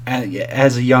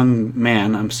as a young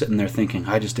man, I'm sitting there thinking,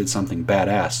 I just did something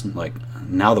badass. And like,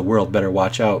 now the world better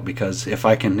watch out, because if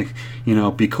I can, you know,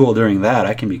 be cool during that,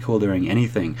 I can be cool during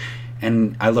anything.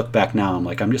 And I look back now, I'm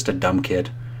like, I'm just a dumb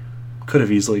kid. Could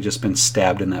have easily just been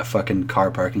stabbed in that fucking car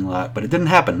parking lot, but it didn't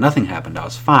happen. Nothing happened. I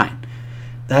was fine.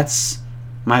 That's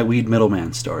my weed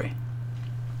middleman story.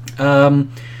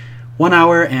 1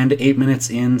 hour and 8 minutes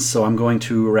in, so I'm going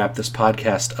to wrap this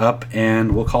podcast up,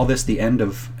 and we'll call this the end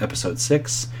of episode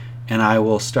 6, and I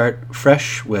will start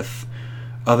fresh with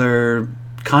other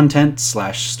content /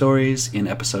 stories in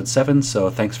episode 7. So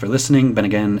thanks for listening. Been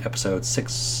again, episode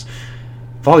 6,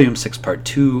 volume 6, part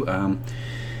 2.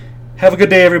 Have a good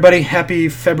day, everybody. Happy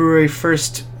February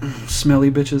 1st, smelly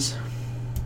bitches.